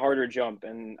definitely a harder jump,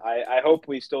 and I hope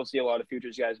we still see a lot of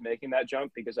Futures guys making that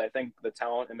jump, because I think the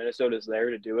talent in Minnesota is there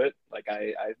to do it. Like,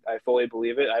 I fully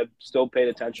believe it. I've still paid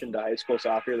attention to high school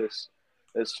soccer this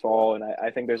fall, and I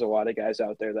think there's a lot of guys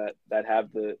out there that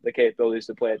have the capabilities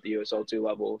to play at the USL2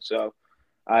 level. So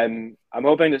I'm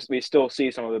hoping we still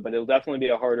see some of it, but it'll definitely be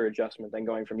a harder adjustment than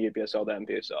going from UPSL to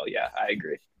NPSL. Yeah, I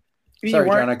agree. Sorry,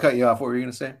 John, I cut you off. What were you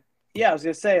going to say? Yeah, I was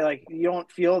going to say, like, you don't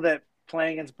feel that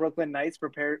playing against Brooklyn Knights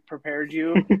prepared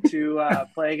you to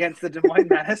play against the Des Moines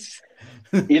Menace?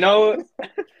 You know,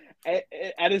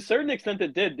 at a certain extent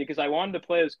it did, because I wanted to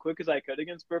play as quick as I could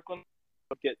against Brooklyn,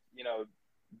 get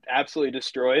absolutely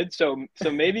destroyed. So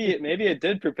maybe it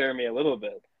did prepare me a little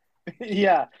bit.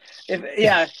 Yeah.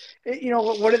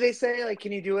 What do they say? Like,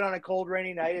 can you do it on a cold,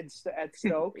 rainy night at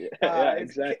Stoke? Yeah,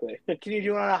 exactly. Can you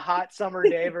do it on a hot summer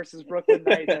day versus Brooklyn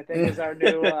Knights? I think is our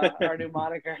new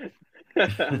moniker.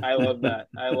 I love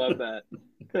that.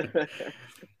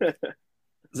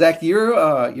 Zach,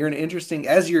 you're an interesting,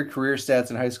 as your career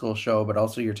stats in high school show, but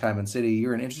also your time in city.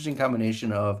 You're an interesting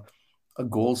combination of a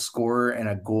goal scorer and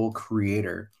a goal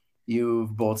creator.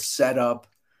 You've both set up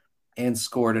and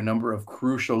scored a number of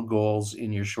crucial goals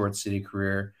in your short city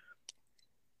career.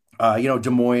 Des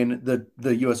Moines,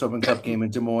 the U.S. Open Cup game in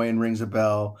Des Moines rings a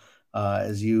bell,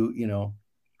 as you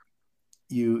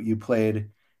played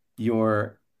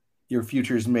your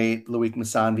futures mate Loic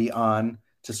Massanvi on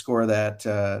to score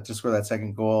that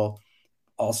second goal.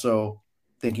 Also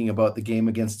thinking about the game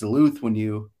against Duluth when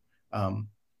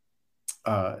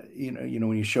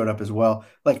when you showed up as well.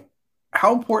 Like,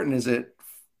 how important is it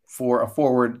for a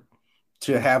forward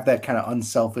to have that kind of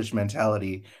unselfish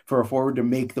mentality, for a forward to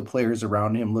make the players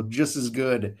around him look just as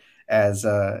good as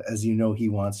he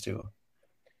wants to?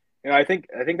 I think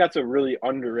that's a really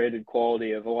underrated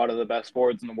quality of a lot of the best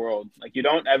forwards in the world. Like, you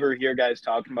don't ever hear guys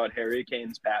talking about Harry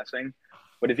Kane's passing,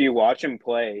 but if you watch him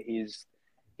play,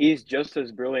 he's just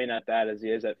as brilliant at that as he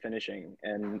is at finishing.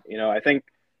 And I think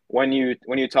when you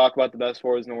talk about the best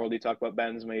forwards in the world, you talk about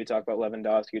Benzema, you talk about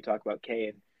Lewandowski, you talk about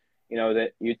Kane.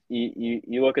 That you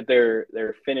look at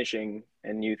their finishing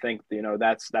and you think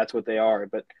that's what they are.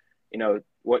 But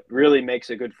what really makes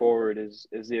a good forward is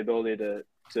the ability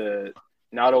to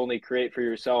not only create for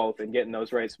yourself and get in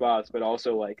those right spots, but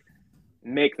also like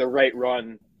make the right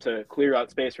run to clear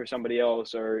out space for somebody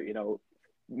else, or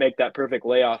make that perfect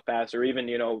layoff pass, or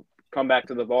even come back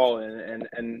to the ball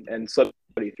and slip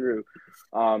somebody through.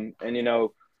 I'm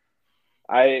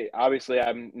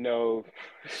no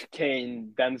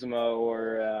Kane, Benzema,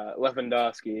 or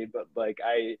Lewandowski, but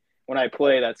when I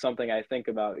play, that's something I think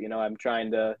about. I'm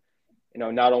trying to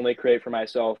not only create for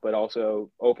myself, but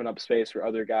also open up space for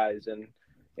other guys. And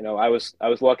I was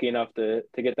lucky enough to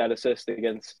get that assist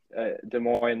against Des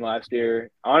Moines last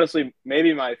year. Honestly,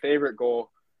 maybe my favorite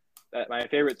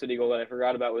city goal that I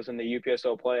forgot about was in the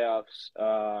UPSL playoffs,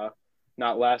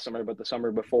 not last summer, but the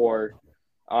summer before,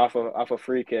 off a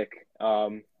free kick,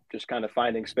 just kind of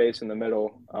finding space in the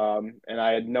middle. And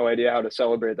I had no idea how to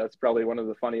celebrate. That's probably one of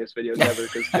the funniest videos ever,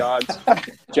 because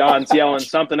John's yelling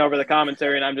something over the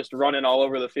commentary, and I'm just running all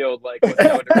over the field with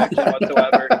no direction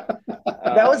whatsoever.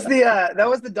 That was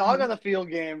the dog on the field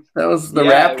game. That was the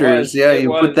Raptors. You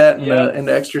put that in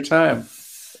extra time.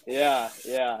 Yeah.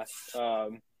 You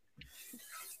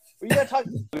gotta talk.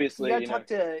 Obviously, you gotta talk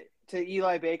to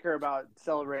Eli Baker about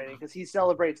celebrating, because he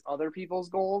celebrates other people's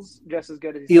goals just as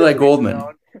good as Eli Goldman.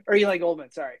 Or Eli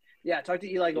Goldman. Sorry. Yeah, talk to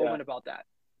Eli Goldman about that.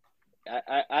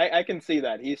 I can see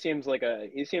that. He seems like a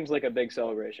big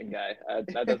celebration guy.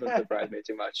 That doesn't surprise me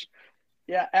too much.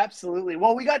 Yeah, absolutely.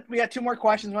 Well, we got two more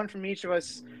questions, one from each of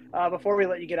us, before we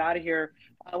let you get out of here.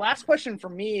 Last question for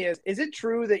me is it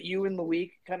true that you and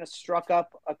Loic kind of struck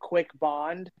up a quick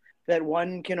bond that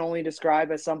one can only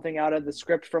describe as something out of the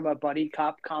script from a buddy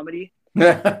cop comedy?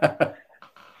 I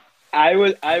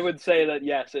would say that,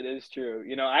 yes, it is true.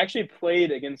 I actually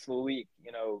played against Loic,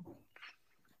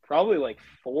 probably like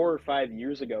 4 or 5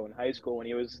 years ago in high school when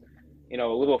he was, a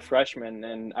little freshman.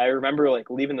 And I remember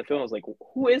leaving the field, I was like,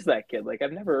 who is that kid?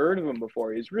 I've never heard of him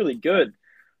before. He's really good.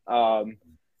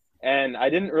 And I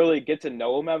didn't really get to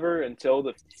know him ever until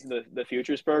the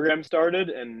Futures program started.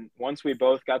 And once we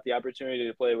both got the opportunity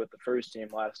to play with the first team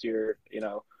last year,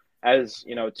 as,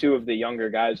 two of the younger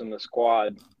guys on the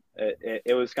squad,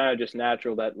 it was kind of just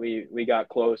natural that we got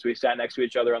close. We sat next to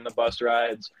each other on the bus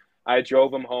rides. I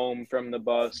drove him home from the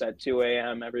bus at 2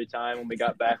 a.m. every time when we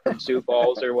got back from Sioux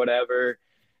Falls or whatever.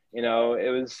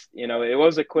 It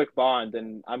was a quick bond,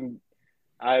 and I'm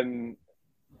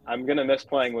going to miss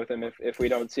playing with him if we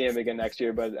don't see him again next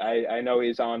year, but I know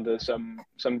he's on to some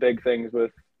big things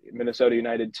with Minnesota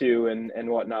United too and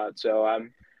whatnot. So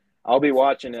I'll be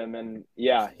watching him, and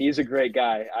yeah, he's a great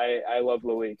guy. I love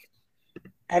Loic.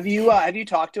 Have you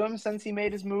talked to him since he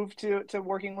made his move to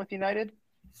working with United?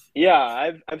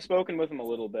 Yeah, I've spoken with him a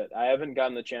little bit. I haven't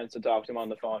gotten the chance to talk to him on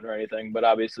the phone or anything, but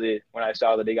obviously when I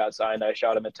saw that he got signed, I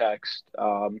shot him a text.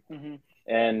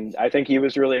 And I think he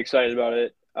was really excited about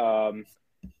it.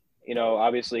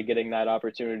 Obviously getting that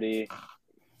opportunity,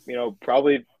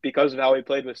 probably because of how he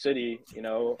played with City,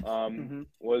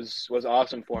 was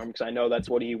awesome for him, because I know that's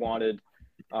what he wanted.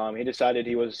 He decided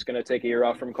he was going to take a year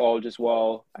off from college as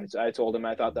well. I told him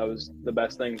I thought that was the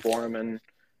best thing for him, and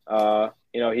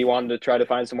he wanted to try to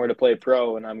find somewhere to play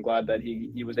pro, and I'm glad that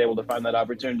he was able to find that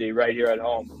opportunity right here at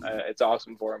home. It's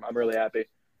awesome for him. I'm really happy.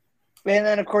 And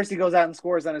then, of course, he goes out and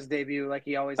scores on his debut like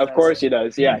he always does. Of course he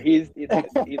does. Yeah, he's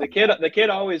the kid. The kid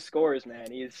always scores,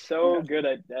 man. He's so good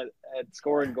at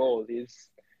scoring goals. He's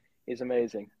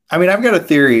amazing. I mean, I've got a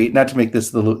theory, not to make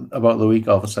this about Loic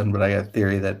all of a sudden, but I got a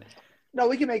theory that. No,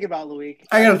 we can make it about Loic.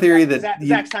 I got a theory that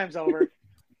Zach's time's over.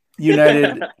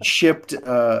 United shipped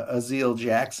Azeal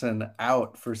Jackson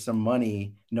out for some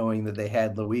money, knowing that they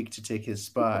had Loic to take his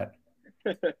spot.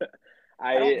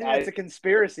 I don't think that's a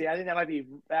conspiracy. I think that might be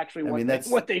actually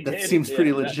what they did. That seems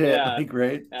pretty legit,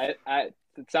 right? It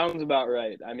sounds about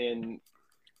right. I mean,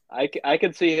 I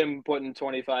could see him putting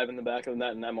 25 in the back of the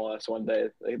net in MLS one day.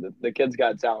 The kid's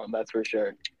got talent, that's for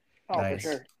sure. Oh, nice.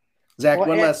 For sure. Zach,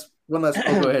 one last.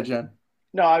 Oh, go ahead, John.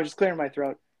 No, I was just clearing my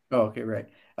throat. Oh, okay, right.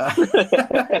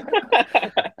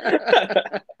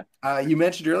 You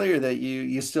mentioned earlier that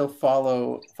you still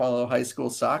follow high school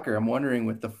soccer. I'm wondering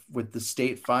with the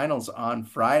state finals on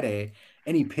Friday,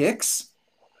 any picks?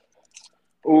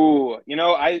 Ooh,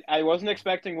 I wasn't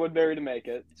expecting Woodbury to make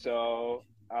it, so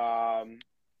my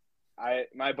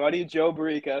buddy Joe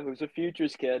Barica, who's a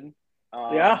Futures kid,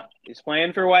 he's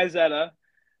playing for Wyzetta.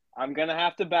 I'm gonna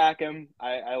have to back him.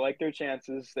 I like their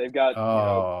chances. They've got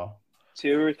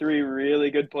 2 or 3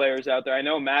 really good players out there. I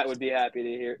know Matt would be happy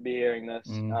to be hearing this.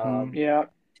 Mm-hmm.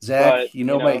 Zach,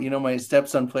 but, my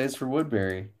stepson plays for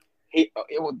Woodbury.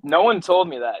 No one told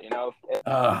me that.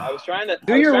 I was trying to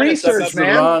do your research, that's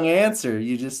man. The wrong answer.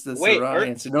 That's the wrong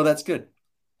answer. No, that's good.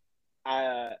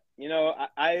 I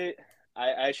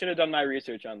should have done my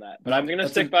research on that, but I'm gonna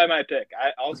stick by my pick.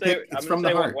 I'll say I'm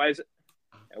gonna say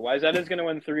Wyzetta's gonna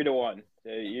win 3-1.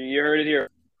 You heard it here.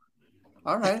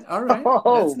 All right.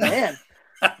 Oh, man.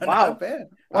 Wow. Not bad.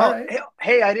 Well, right.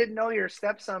 Hey, I didn't know your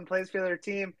stepson plays for their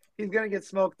team. He's going to get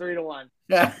smoked 3-1.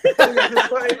 Yeah.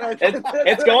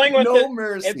 It's going with no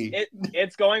mercy.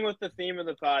 It's going with the theme of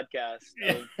the podcast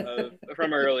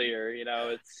from earlier.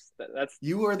 That's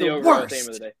you are the overall worst. theme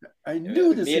of the day. I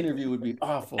knew this interview would be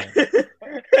awful.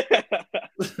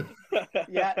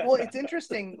 Yeah. Well, it's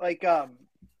interesting. Like,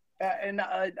 and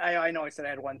I know I said I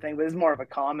had one thing, but it's more of a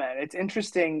comment. It's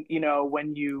interesting,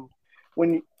 when you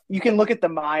can look at the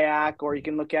MIAC or you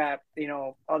can look at,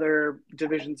 other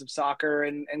divisions of soccer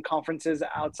and conferences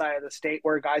outside of the state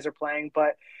where guys are playing,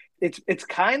 but it's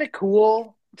kind of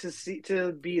cool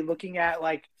to be looking at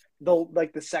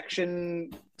the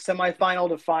section semifinal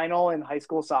to final in high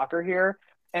school soccer here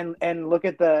and look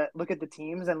at the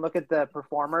teams and look at the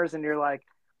performers and you're like,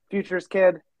 Futures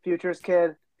kid.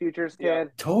 Yeah,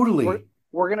 totally.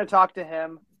 We're gonna talk to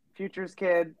him. Futures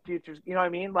kid. You know what I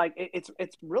mean? Like it's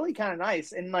really kind of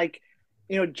nice. And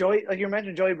Joey, like you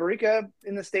mentioned, Joey Barica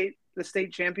in the state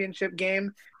championship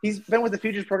game. He's been with the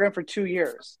Futures program for 2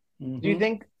 years. Mm-hmm. Do you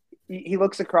think he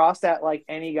looks across at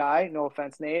any guy? No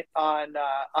offense, Nate, on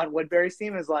Woodbury's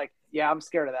team is like, yeah, I'm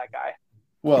scared of that guy.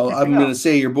 Well, I'm gonna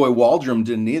say your boy Waldrum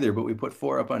didn't either, but we put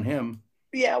 4 up on him.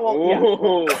 Yeah,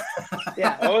 well,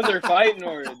 yeah. Those are fighting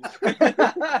words.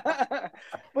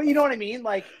 But you know what I mean?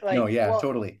 No,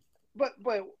 totally. But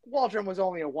Waldrum was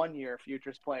only a 1-year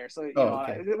Futures player, so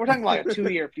okay. We're talking about a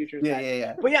 2-year Futures.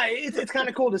 Yeah. But yeah, it's kind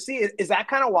of cool to see. Is that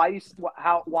kind of why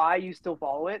you still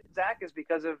follow it, Zach? Is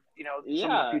because of some of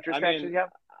the Futures connections you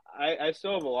have? I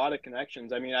still have a lot of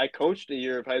connections. I mean, I coached a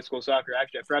year of high school soccer.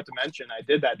 Actually, I forgot to mention I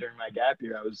did that during my gap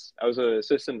year. I was an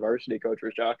assistant varsity coach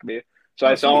for ShakoPele. So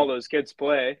I saw all those kids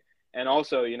play, and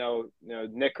also,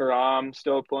 Nick Karam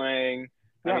still playing.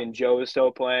 Yeah. I mean, Joe is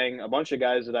still playing. A bunch of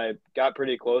guys that I got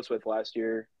pretty close with last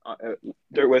year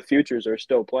with Futures are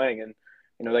still playing, and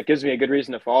that gives me a good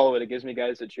reason to follow it. It gives me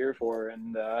guys to cheer for,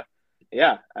 and I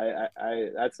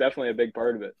that's definitely a big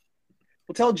part of it.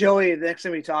 We'll tell Joey the next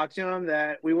time we talk to him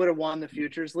that we would have won the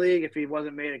Futures League if he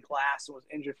wasn't made of glass and was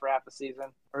injured for half the season.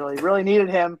 Really needed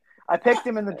him. I picked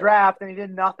him in the draft, and he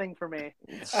did nothing for me.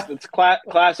 It's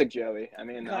classic Joey. I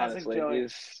mean, honestly, Joey.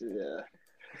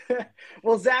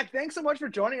 Well, Zach, thanks so much for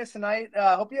joining us tonight.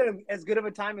 Hope you had as good of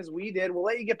a time as we did. We'll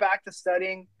let you get back to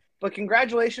studying, but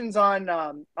congratulations on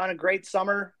a great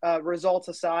summer. Results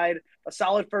aside, a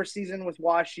solid first season with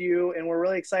Wash U, and we're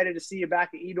really excited to see you back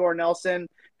at Edor Nelson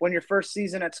when your first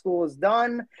season at school is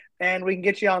done, and we can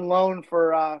get you on loan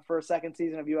for a second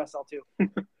season of USL 2.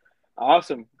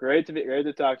 Awesome. Great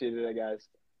to talk to you today, guys.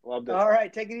 Loved it. All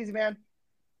right. Take it easy, man.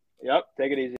 Yep.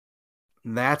 Take it easy.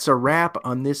 That's a wrap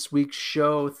on this week's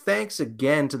show. Thanks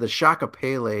again to the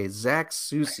ShakoPele, Zach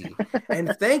Susi.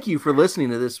 And thank you for listening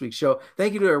to this week's show.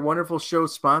 Thank you to our wonderful show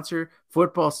sponsor,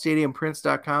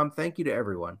 footballstadiumprints.com. Thank you to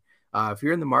everyone. If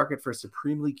you're in the market for a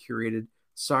supremely curated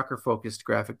soccer-focused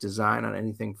graphic design on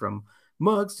anything from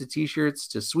mugs to t-shirts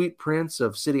to sweet prints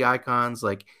of city icons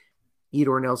like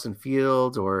Edor Nelson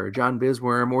Field or John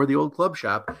Bisworm or the old club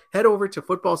shop. Head over to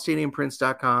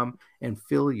footballstadiumprints.com and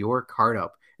fill your cart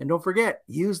up. And don't forget,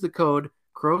 use the code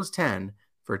CROWS10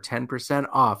 for 10%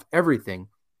 off everything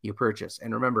you purchase.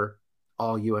 And remember,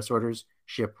 all U.S. orders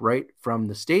ship right from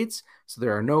the States, so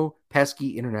there are no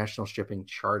pesky international shipping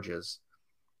charges.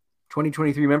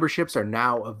 2023 memberships are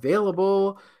now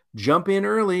available. Jump in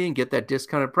early and get that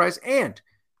discounted price, and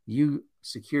you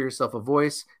secure yourself a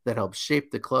voice that helps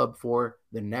shape the club for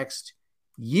the next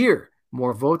year.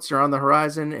 More votes are on the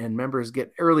horizon, and members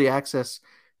get early access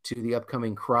to the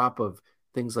upcoming crop of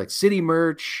things like city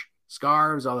merch,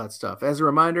 scarves, all that stuff. As a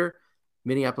reminder,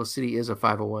 Minneapolis City is a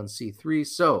 501c3,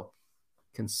 so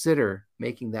consider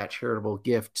making that charitable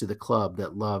gift to the club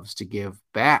that loves to give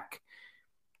back.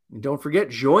 And don't forget,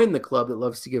 join the club that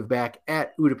loves to give back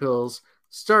at Utapils,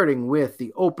 starting with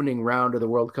the opening round of the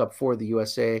World Cup for the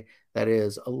USA. That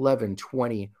is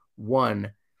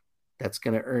 11/21. That's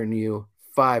going to earn you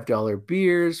 $5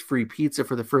 beers, free pizza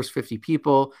for the first 50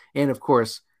 people, and of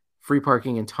course, free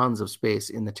parking and tons of space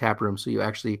in the tap room so you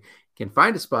actually can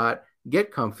find a spot,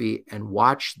 get comfy, and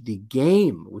watch the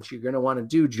game, which you're going to want to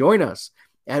do. Join us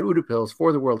at Utapils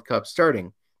for the World Cup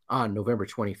starting on November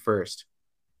 21st.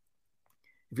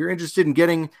 If you're interested in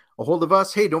getting a hold of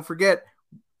us, hey, don't forget,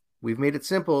 we've made it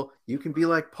simple. You can be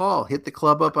like Paul. Hit the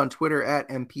club up on Twitter at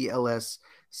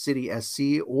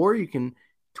MPLSCitySC, or you can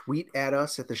tweet at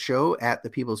us at the show at The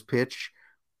People's Pitch,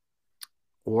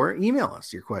 or email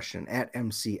us your question at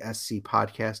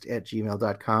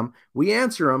mcscpodcast@gmail.com. We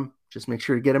answer them. Just make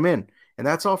sure to get them in. And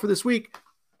that's all for this week.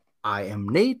 I am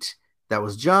Nate. That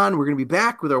was John. We're going to be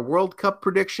back with our World Cup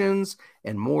predictions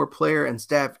and more player and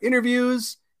staff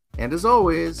interviews. And as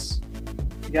always,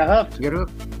 you got hooked. You got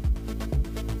hooked.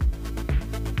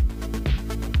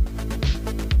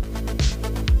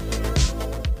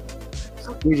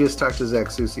 We just talked to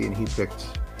Zach Susi, and he picked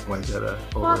Wayzata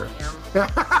over.